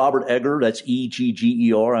 I'm Robert Egger. That's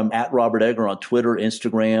Egger. I'm at Robert Egger on Twitter,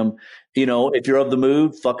 Instagram. If you're of the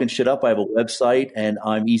mood, fucking shit up. I have a website and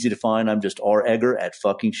I'm easy to find. I'm just regger at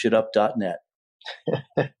fuckingshitup.net.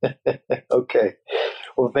 Okay.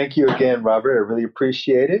 Well, thank you again, Robert. I really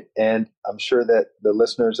appreciate it. And I'm sure that the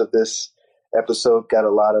listeners of this episode got a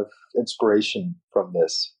lot of inspiration from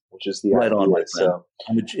this, which is the right idea. On, my friend.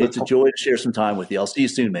 So it's a joy to share some time with you. I'll see you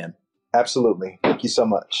soon, man. Absolutely. Thank you so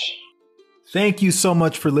much. Thank you so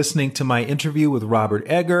much for listening to my interview with Robert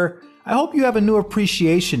Egger. I hope you have a new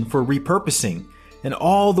appreciation for repurposing and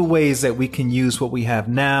all the ways that we can use what we have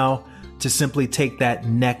now to simply take that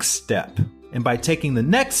next step. And by taking the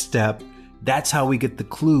next step, that's how we get the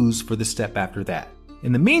clues for the step after that.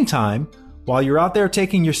 In the meantime, while you're out there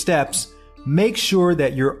taking your steps, make sure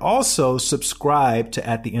that you're also subscribed to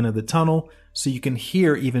At the End of the Tunnel so you can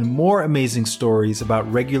hear even more amazing stories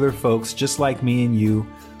about regular folks just like me and you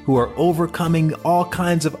who are overcoming all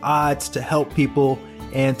kinds of odds to help people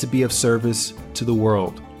and to be of service to the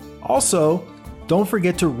world. Also, don't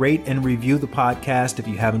forget to rate and review the podcast if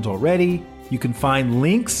you haven't already. You can find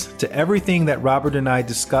links to everything that Robert and I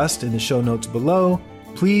discussed in the show notes below.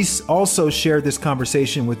 Please also share this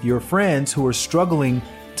conversation with your friends who are struggling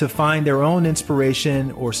to find their own inspiration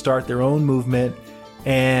or start their own movement.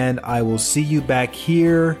 And I will see you back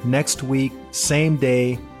here next week, same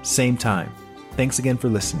day, same time. Thanks again for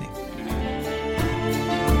listening.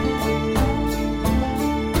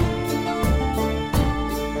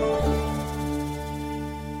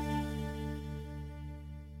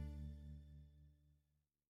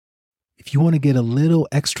 If If you want to get a little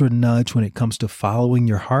extra nudge when it comes to following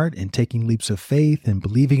your heart and taking leaps of faith and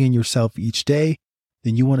believing in yourself each day,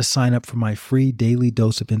 then you want to sign up for my free daily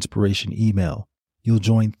dose of inspiration email. You'll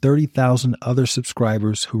join 30,000 other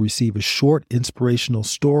subscribers who receive a short inspirational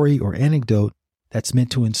story or anecdote that's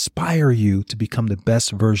meant to inspire you to become the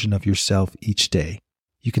best version of yourself each day.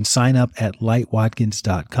 You can sign up at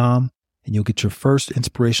lightwatkins.com and you'll get your first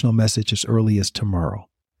inspirational message as early as tomorrow.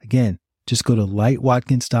 Again, just go to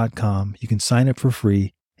lightwatkins.com. You can sign up for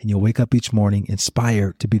free and you'll wake up each morning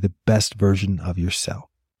inspired to be the best version of yourself.